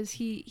here, because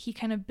he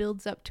kind of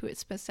builds up to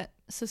it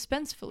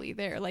suspensefully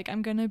there, like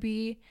I'm gonna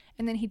be,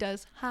 and then he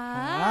does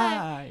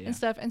high and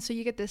stuff, and so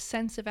you get this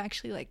sense of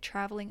actually like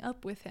traveling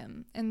up with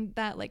him, and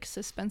that like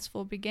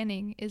suspenseful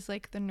beginning is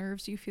like the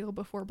nerves you feel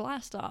before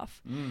blast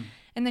off,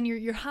 and then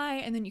you're high,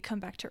 and then you come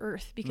back to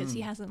earth because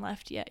he hasn't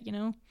left yet, you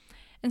know.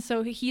 And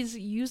so he's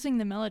using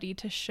the melody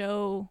to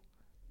show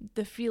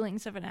the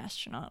feelings of an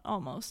astronaut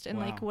almost, and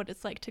like what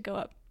it's like to go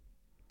up,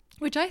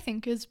 which I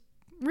think is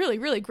really,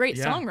 really great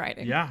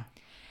songwriting. Yeah.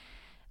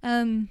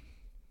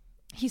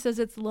 He says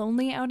it's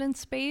lonely out in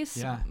space.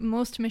 Yeah.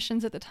 Most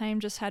missions at the time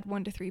just had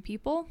 1 to 3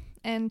 people,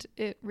 and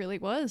it really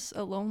was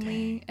a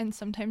lonely and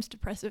sometimes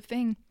depressive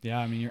thing. Yeah,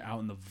 I mean, you're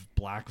out in the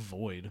black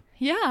void.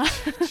 Yeah.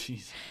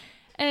 Jeez.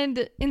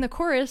 And in the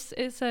chorus,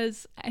 it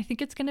says, I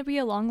think it's going to be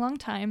a long, long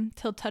time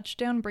till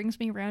touchdown brings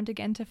me round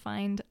again to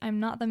find I'm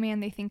not the man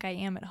they think I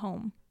am at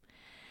home.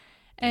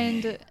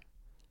 And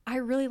I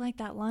really like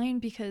that line,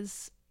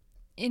 because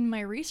in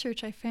my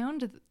research, I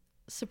found,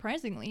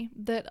 surprisingly,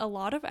 that a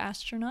lot of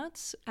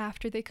astronauts,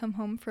 after they come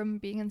home from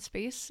being in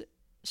space,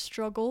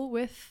 struggle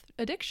with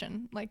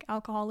addiction, like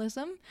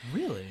alcoholism.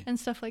 Really? And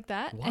stuff like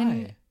that. Why?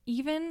 And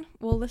even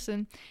Buzz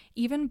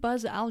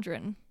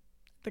Aldrin,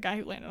 the guy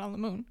who landed on the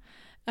moon,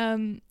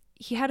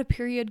 he had a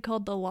period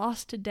called the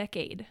Lost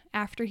Decade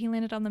after he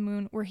landed on the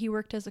moon, where he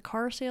worked as a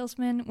car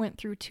salesman, went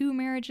through 2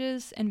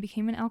 marriages, and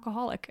became an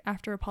alcoholic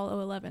after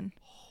Apollo 11.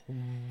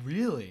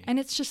 Really? And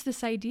it's just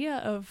this idea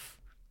of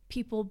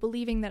people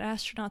believing that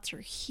astronauts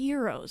are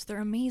heroes, they're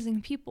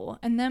amazing people,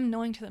 and them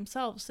knowing to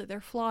themselves that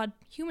they're flawed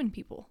human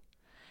people.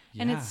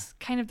 Yeah. And it's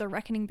kind of the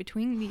reckoning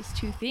between these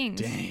two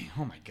things. Dang,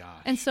 oh my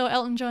gosh. And so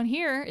Elton John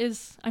here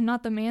is, I'm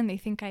not the man they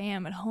think I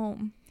am at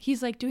home.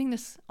 He's like doing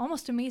this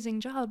almost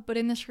amazing job, but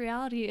in this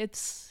reality,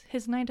 it's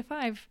his 9 to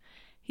 5.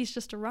 He's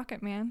just a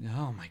rocket man.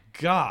 Oh my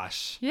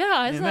gosh.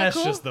 Yeah, isn't that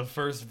cool? And that's just the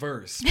first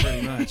verse,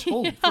 pretty much.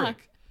 Holy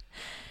frick.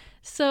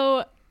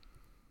 So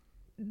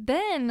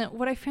then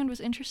what I found was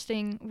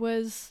interesting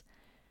was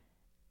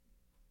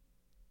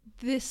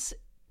this.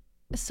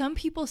 Some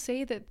people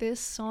say that this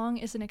song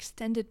is an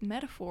extended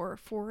metaphor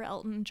for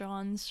Elton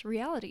John's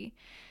reality.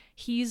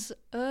 He's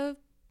a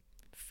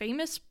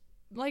famous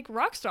like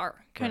rock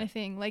star kind of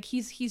thing. Like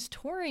he's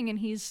touring, and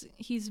he's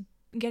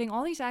getting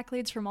all these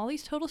accolades from all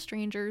these total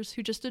strangers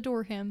who just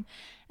adore him,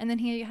 and then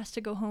he has to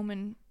go home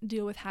and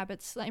deal with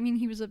habits. I mean,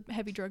 he was a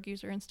heavy drug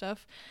user and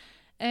stuff,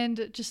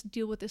 and just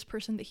deal with this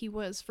person that he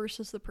was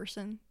versus the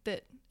person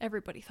that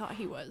everybody thought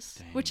he was.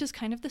 Dang. Which is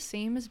kind of the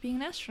same as being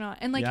an astronaut.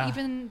 And like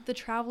even the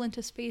travel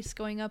into space,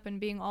 going up and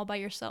being all by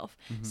yourself,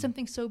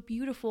 something so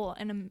beautiful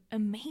and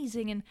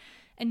amazing,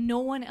 and no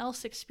one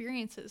else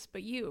experiences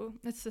but you.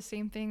 It's the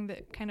same thing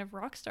that kind of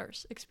rock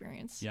stars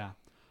experience. Yeah.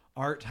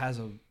 Art has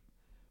a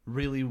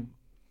really,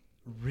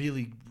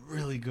 really,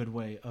 really good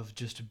way of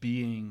just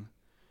being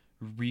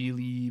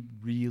really,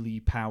 really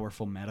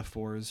powerful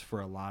metaphors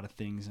for a lot of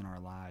things in our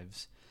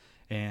lives.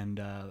 And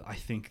I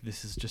think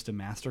this is just a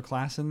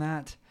masterclass in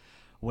that,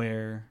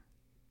 where,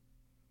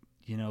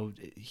 you know,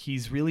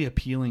 he's really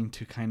appealing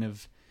to kind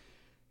of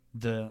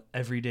the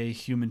everyday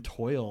human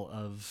toil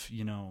of,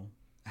 you know,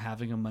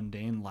 having a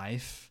mundane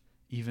life,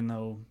 even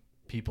though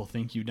people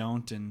think you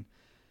don't. And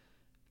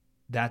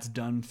that's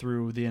done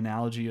through the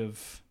analogy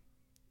of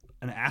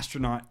an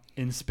astronaut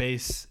in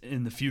space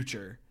in the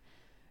future.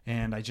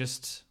 And I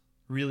just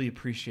really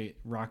appreciate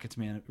Rocket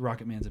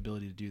Man's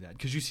ability to do that,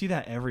 because you see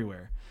that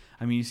everywhere.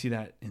 I mean, you see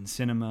that in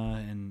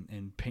cinema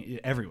and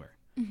everywhere,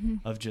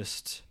 of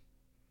just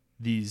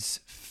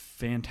these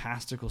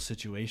fantastical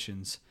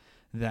situations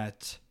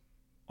that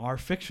are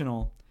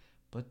fictional,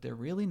 but they're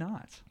really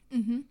not.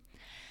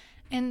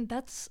 And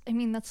that's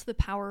the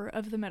power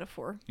of the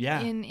metaphor.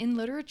 Yeah. In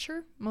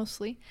literature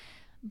mostly,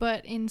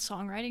 but in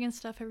songwriting and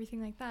stuff,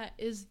 everything like that,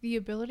 is the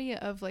ability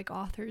of like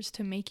authors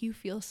to make you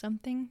feel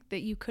something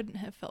that you couldn't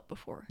have felt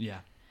before. Yeah.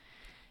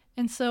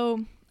 And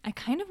so I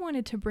kind of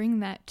wanted to bring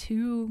that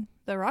to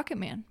The Rocket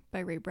Man by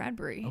Ray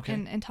Bradbury. Okay.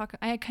 And talk.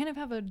 I kind of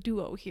have a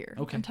duo here.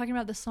 Okay. I'm talking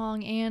about the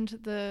song and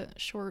the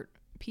short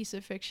piece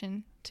of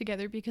fiction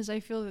together, because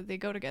I feel that they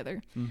go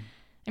together.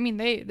 I mean,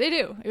 they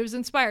do. It was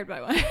inspired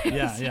by one.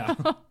 Yeah, so, yeah.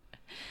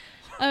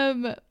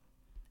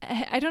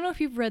 I don't know if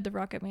you've read The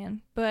Rocket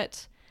Man,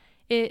 but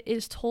it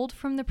is told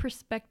from the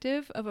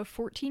perspective of a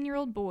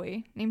 14-year-old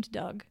boy named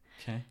Doug,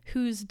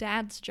 whose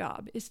dad's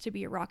job is to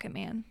be a rocket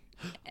man.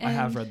 I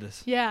have read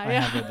this. Yeah, I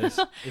have read this.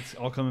 It's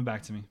all coming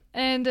back to me.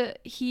 And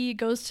he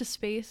goes to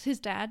space. His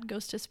dad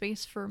goes to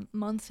space for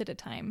months at a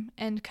time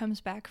and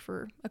comes back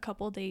for a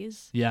couple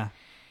days. Yeah.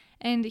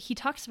 And he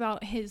talks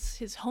about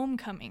his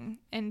homecoming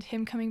and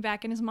him coming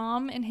back, and his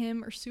mom and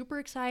him are super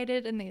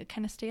excited, and they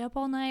kind of stay up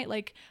all night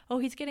like, oh,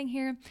 he's getting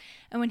here.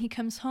 And when he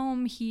comes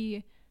home,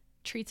 he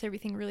treats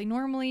everything really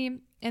normally,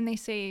 and they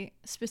say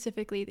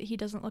specifically that he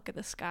doesn't look at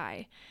the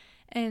sky.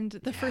 And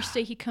the first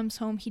day he comes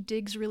home, he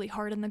digs really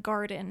hard in the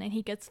garden, and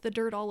he gets the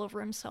dirt all over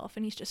himself,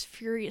 and he's just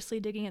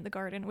furiously digging at the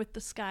garden with the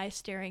sky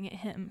staring at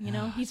him. You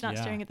know, he's not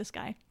staring at the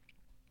sky.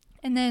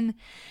 And then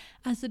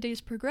as the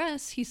days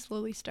progress, he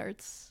slowly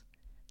starts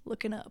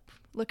looking up,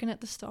 looking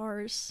at the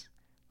stars,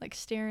 like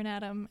staring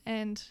at them,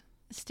 and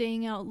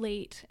staying out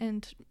late.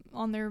 And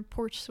on their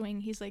porch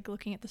swing, he's like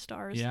looking at the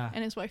stars. Yeah.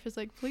 And his wife is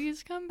like,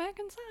 please come back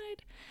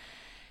inside.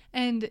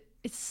 And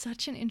it's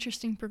such an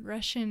interesting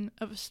progression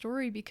of a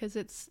story, because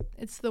it's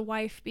the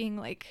wife being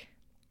like,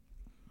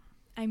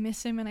 I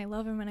miss him and I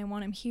love him and I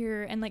want him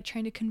here, and like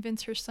trying to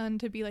convince her son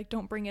to be like,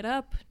 don't bring it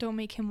up, don't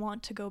make him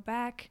want to go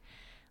back,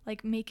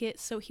 like make it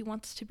so he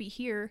wants to be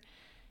here.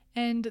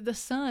 And the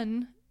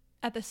son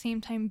at the same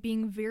time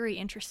being very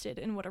interested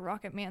in what a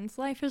rocket man's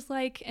life is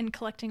like, and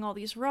collecting all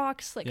these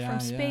rocks like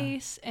from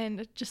space,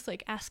 and just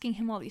like asking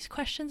him all these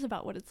questions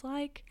about what it's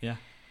like. Yeah.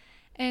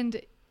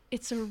 And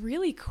it's a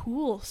really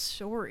cool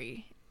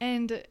story.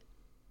 And do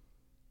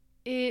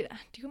you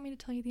want me to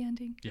tell you the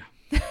ending? Yeah.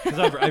 Because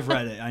I've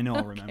read it. I know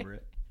I'll remember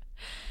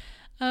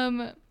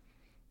it.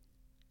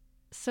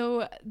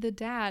 So the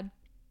dad,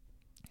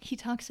 he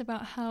talks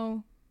about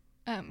how,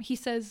 he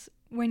says,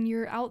 when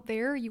you're out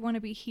there, you want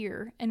to be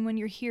here. And when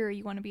you're here,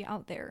 you want to be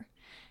out there.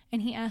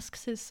 And he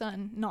asks his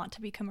son not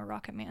to become a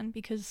rocket man,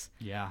 because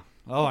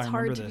it's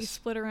hard to be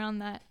split around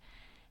that.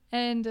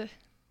 And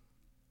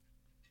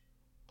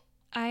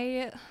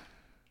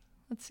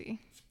let's see.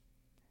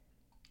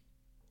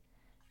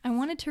 I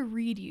wanted to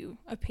read you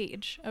a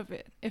page of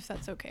it, if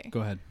that's okay.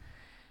 Go ahead.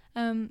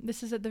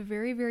 This is at the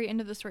very, very end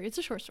of the story. It's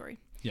a short story.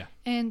 Yeah.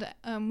 And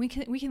we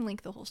can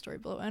link the whole story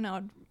below, and I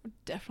would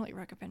definitely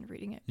recommend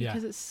reading it,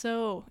 because it's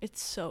so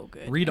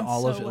good. Read and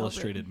Olive so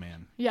Illustrated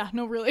Man. Yeah,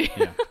 no, really.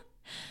 Yeah.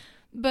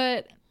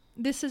 But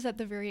this is at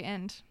the very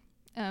end.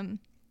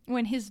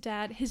 When his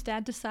dad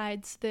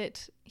decides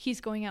that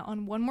he's going out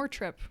on one more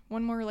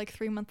like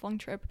 3-month-long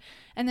trip,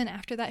 and then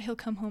after that he'll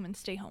come home and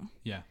stay home.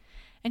 Yeah.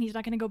 And he's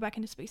not going to go back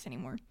into space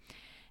anymore.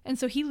 And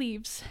so he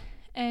leaves,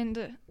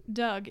 and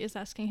Doug is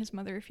asking his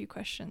mother a few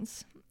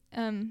questions.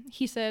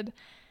 He said,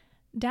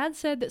 Dad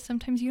said that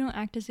sometimes you don't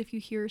act as if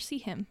you hear or see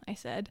him, I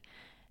said.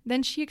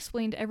 Then she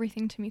explained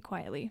everything to me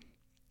quietly.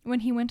 When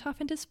he went off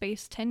into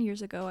space 10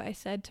 years ago, I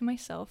said to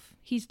myself,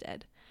 he's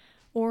dead.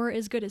 Or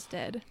as good as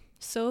dead.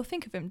 So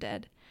think of him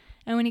dead.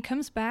 And when he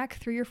comes back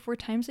 3 or 4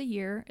 times a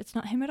year, it's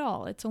not him at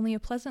all. It's only a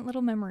pleasant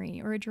little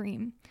memory or a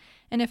dream.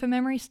 And if a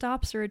memory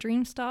stops or a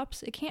dream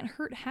stops, it can't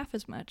hurt half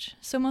as much.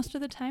 So most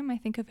of the time I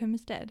think of him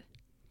as dead.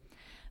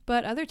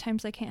 But other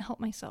times I can't help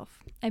myself.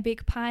 I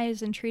bake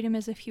pies and treat him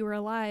as if he were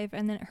alive,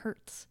 and then it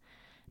hurts.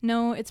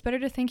 No, it's better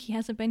to think he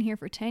hasn't been here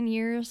for 10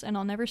 years and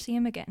I'll never see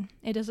him again.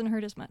 It doesn't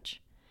hurt as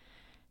much.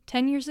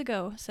 10 years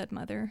ago, said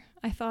Mother,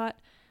 I thought,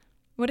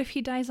 what if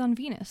he dies on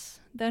Venus?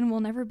 Then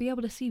we'll never be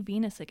able to see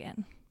Venus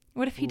again.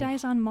 What if he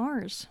dies on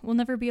Mars? We'll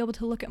never be able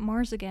to look at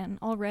Mars again,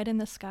 all red in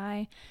the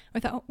sky,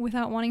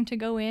 without wanting to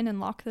go in and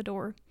lock the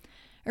door.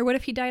 Or what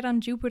if he died on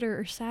Jupiter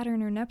or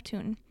Saturn or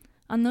Neptune?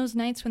 On those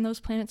nights when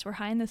those planets were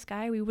high in the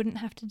sky, we wouldn't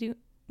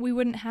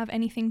have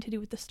anything to do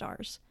with the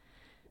stars.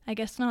 I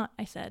guess not,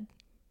 I said.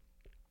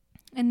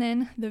 And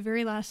then the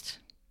very last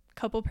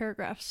couple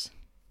paragraphs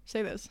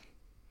say this.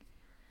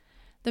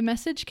 The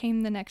message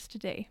came the next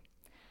day.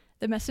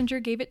 The messenger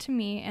gave it to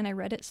me, and I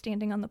read it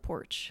standing on the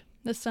porch.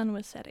 The sun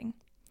was setting.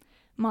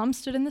 Mom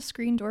stood in the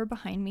screen door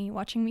behind me,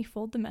 watching me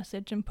fold the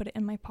message and put it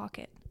in my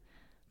pocket.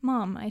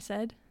 Mom, I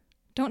said.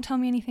 Don't tell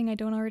me anything I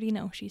don't already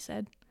know, she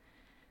said.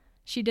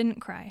 She didn't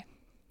cry.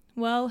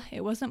 Well,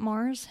 it wasn't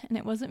Mars, and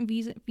it wasn't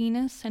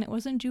Venus, and it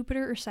wasn't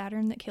Jupiter or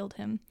Saturn that killed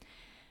him.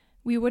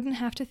 We wouldn't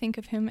have to think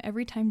of him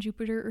every time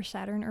Jupiter or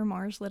Saturn or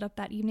Mars lit up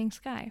that evening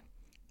sky.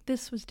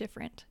 This was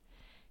different.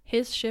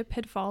 His ship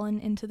had fallen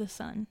into the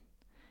sun.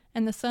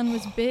 And the sun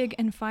was big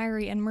and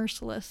fiery and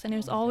merciless, and it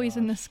was always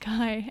in the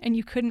sky, and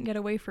you couldn't get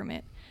away from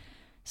it.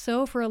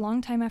 So, for a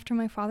long time after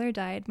my father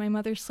died, my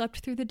mother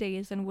slept through the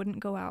days and wouldn't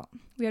go out.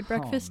 We had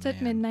breakfast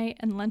at midnight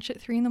and lunch at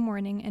 3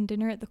 a.m. and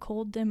dinner at the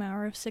cold, dim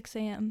hour of 6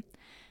 a.m.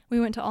 We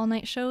went to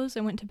all-night shows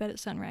and went to bed at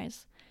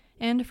sunrise.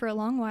 And for a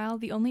long while,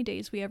 the only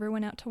days we ever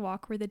went out to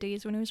walk were the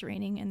days when it was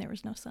raining and there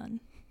was no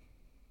sun.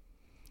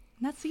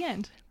 And that's the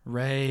end.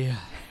 Ray.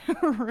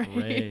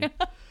 Ray.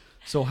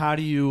 So how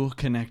do you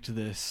connect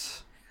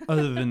this,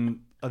 other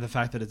than the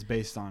fact that it's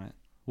based on it?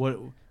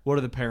 What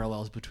are the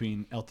parallels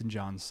between Elton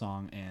John's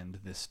song and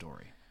this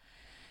story?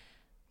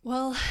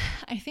 Well,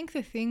 I think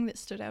the thing that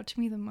stood out to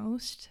me the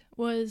most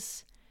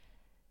was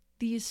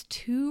these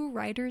two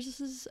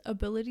writers'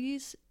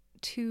 abilities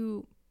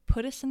to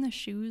put us in the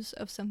shoes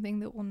of something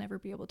that we'll never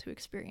be able to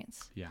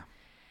experience. Yeah.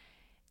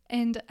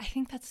 And I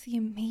think that's the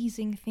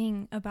amazing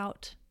thing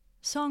about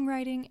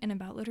songwriting and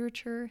about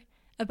literature,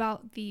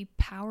 about the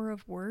power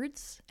of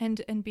words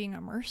and being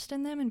immersed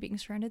in them and being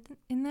surrounded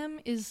in them,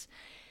 is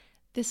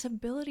this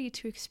ability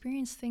to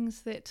experience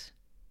things that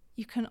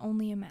you can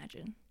only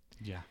imagine.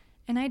 Yeah.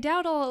 And I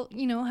doubt I'll,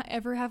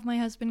 ever have my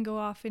husband go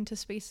off into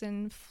space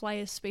and fly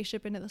a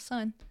spaceship into the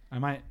sun. I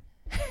might.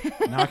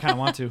 Now I kind of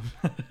want to.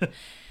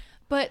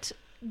 But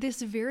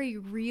this very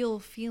real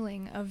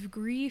feeling of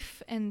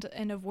grief and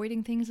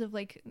avoiding things of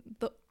like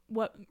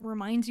what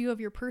reminds you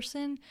of your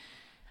person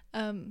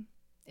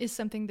is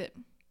something that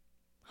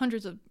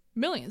hundreds of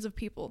millions of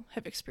people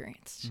have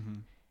experienced.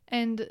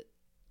 Mm-hmm.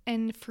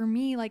 And for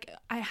me, like,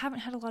 I haven't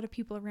had a lot of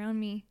people around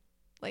me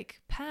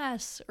like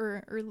pass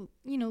or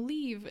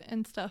leave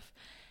and stuff,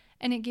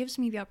 and it gives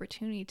me the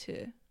opportunity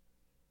to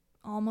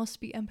almost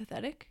be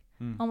empathetic,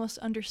 almost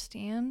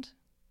understand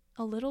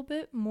a little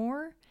bit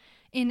more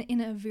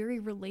in a very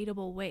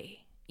relatable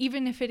way.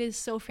 Even if it is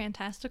so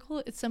fantastical,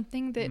 it's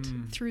something that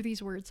through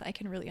these words I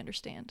can really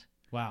understand.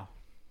 Wow.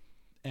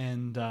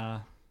 And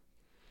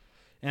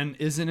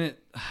isn't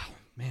it,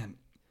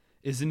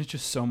 isn't it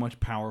just so much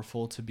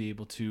powerful to be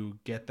able to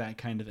get that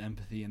kind of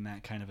empathy and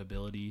that kind of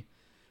ability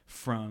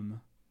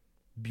from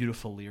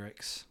beautiful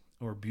lyrics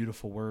or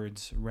beautiful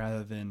words,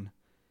 rather than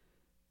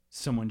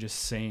someone just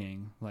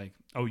saying like,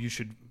 oh, you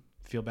should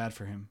feel bad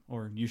for him,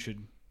 or you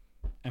should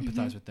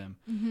empathize with them.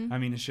 Mm-hmm. I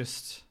mean, it's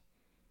just,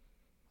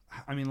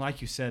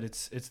 like you said,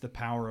 it's the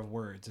power of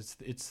words.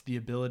 It's the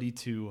ability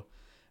to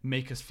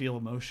make us feel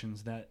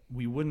emotions that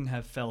we wouldn't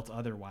have felt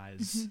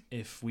otherwise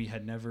if we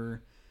had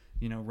never,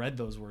 read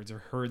those words or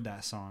heard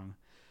that song.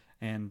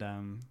 And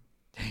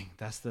dang,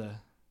 that's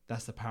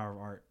the power of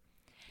art.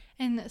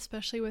 And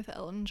especially with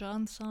Elton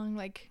John's song,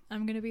 like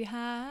I'm Gonna Be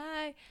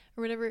High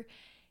or whatever,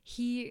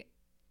 he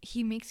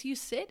makes you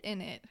sit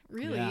in it,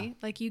 really. Yeah.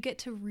 Like you get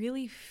to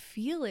really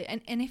feel it.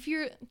 And if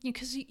you're,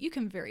 because you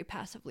can very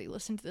passively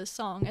listen to this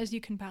song as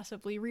you can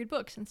passively read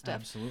books and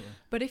stuff. Absolutely.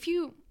 But if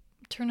you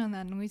turn on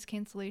that noise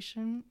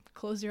cancellation,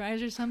 close your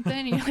eyes or something,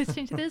 and you're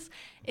listening to this,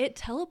 it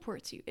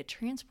teleports you, it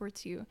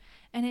transports you,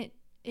 and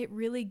it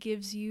really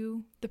gives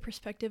you the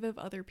perspective of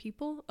other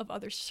people, of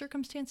other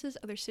circumstances,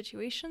 other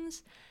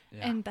situations.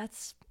 Yeah. And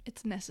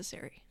it's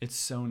necessary. It's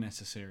so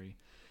necessary.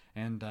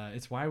 And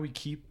it's why we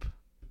keep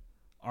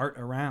art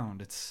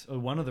around. It's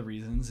one of the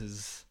reasons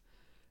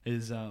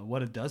is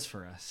what it does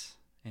for us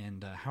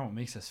and how it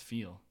makes us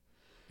feel.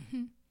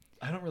 Mm-hmm.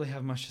 I don't really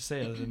have much to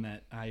say other than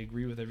that I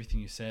agree with everything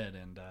you said,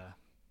 and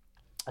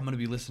I'm going to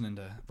be listening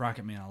to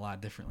Rocket Man a lot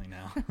differently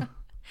now.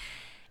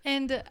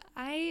 And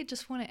I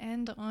just want to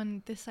end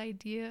on this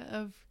idea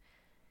of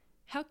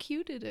how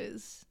cute it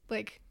is,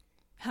 like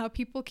how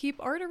people keep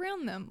art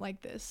around them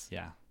like this.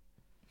 Yeah.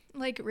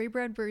 Like Ray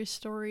Bradbury's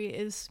story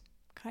is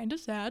kind of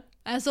sad,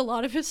 as a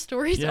lot of his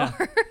stories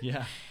are.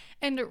 Yeah.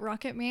 And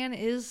Rocket Man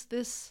is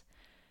this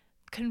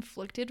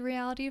conflicted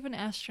reality of an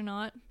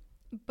astronaut,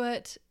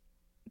 but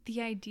the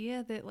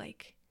idea that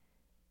like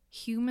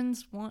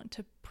humans want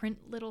to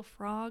print little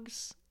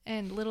frogs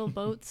and little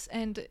boats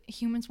and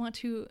humans want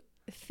to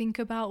think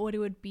about what it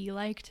would be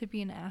like to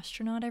be an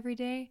astronaut every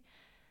day,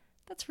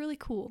 that's really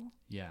cool.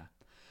 Yeah.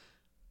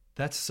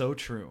 That's so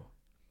true.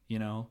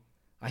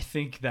 I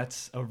think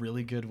that's a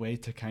really good way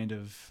to kind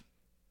of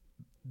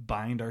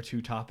bind our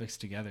two topics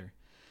together,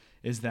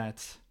 is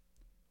that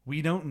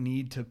we don't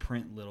need to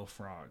print little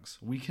frogs.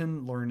 We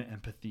can learn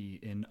empathy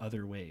in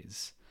other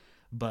ways,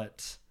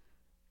 but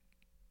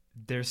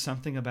there's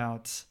something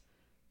about,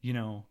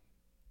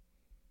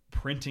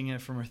 printing it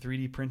from a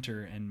 3D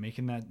printer and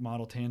making that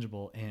model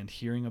tangible and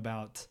hearing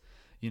about,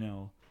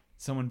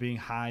 someone being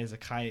high as a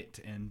kite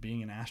and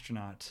being an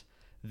astronaut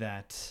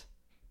that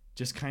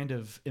just kind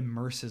of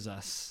immerses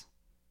us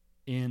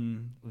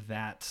in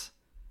that,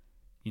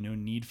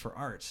 need for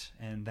art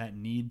and that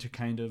need to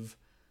kind of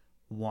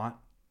want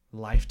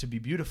life to be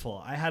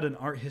beautiful. I had an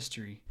art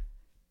history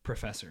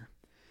professor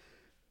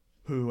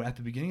who at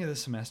the beginning of the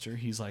semester,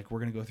 he's like, we're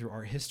going to go through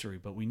art history,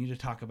 but we need to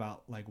talk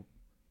about like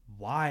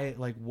why,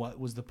 like what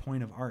was the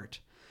point of art?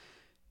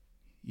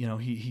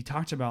 He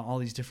talked about all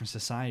these different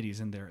societies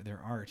and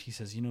their art. He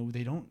says,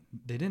 they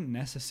didn't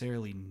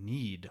necessarily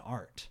need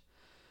art,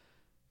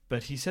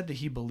 but he said that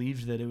he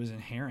believed that it was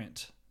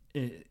inherent.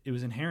 It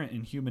was inherent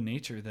in human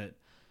nature that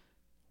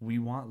we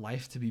want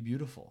life to be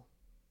beautiful.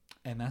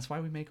 And that's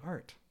why we make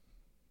art.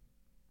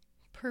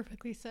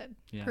 Perfectly said.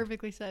 Yeah.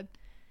 Perfectly said.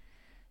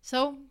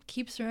 So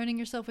keep surrounding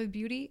yourself with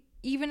beauty,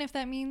 even if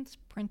that means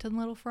printing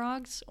little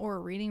frogs or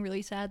reading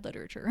really sad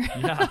literature.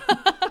 Yeah.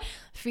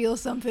 Feel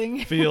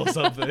something. Feel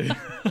something.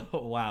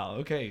 Wow.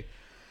 Okay.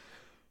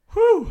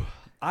 Whew.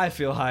 I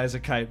feel high as a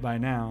kite by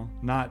now.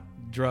 Not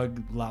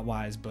drug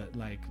wise, but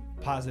like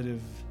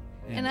positive.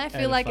 And I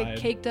feel like a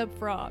caked up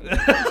frog.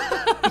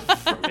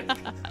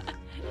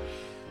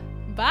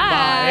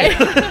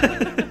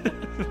 Bye.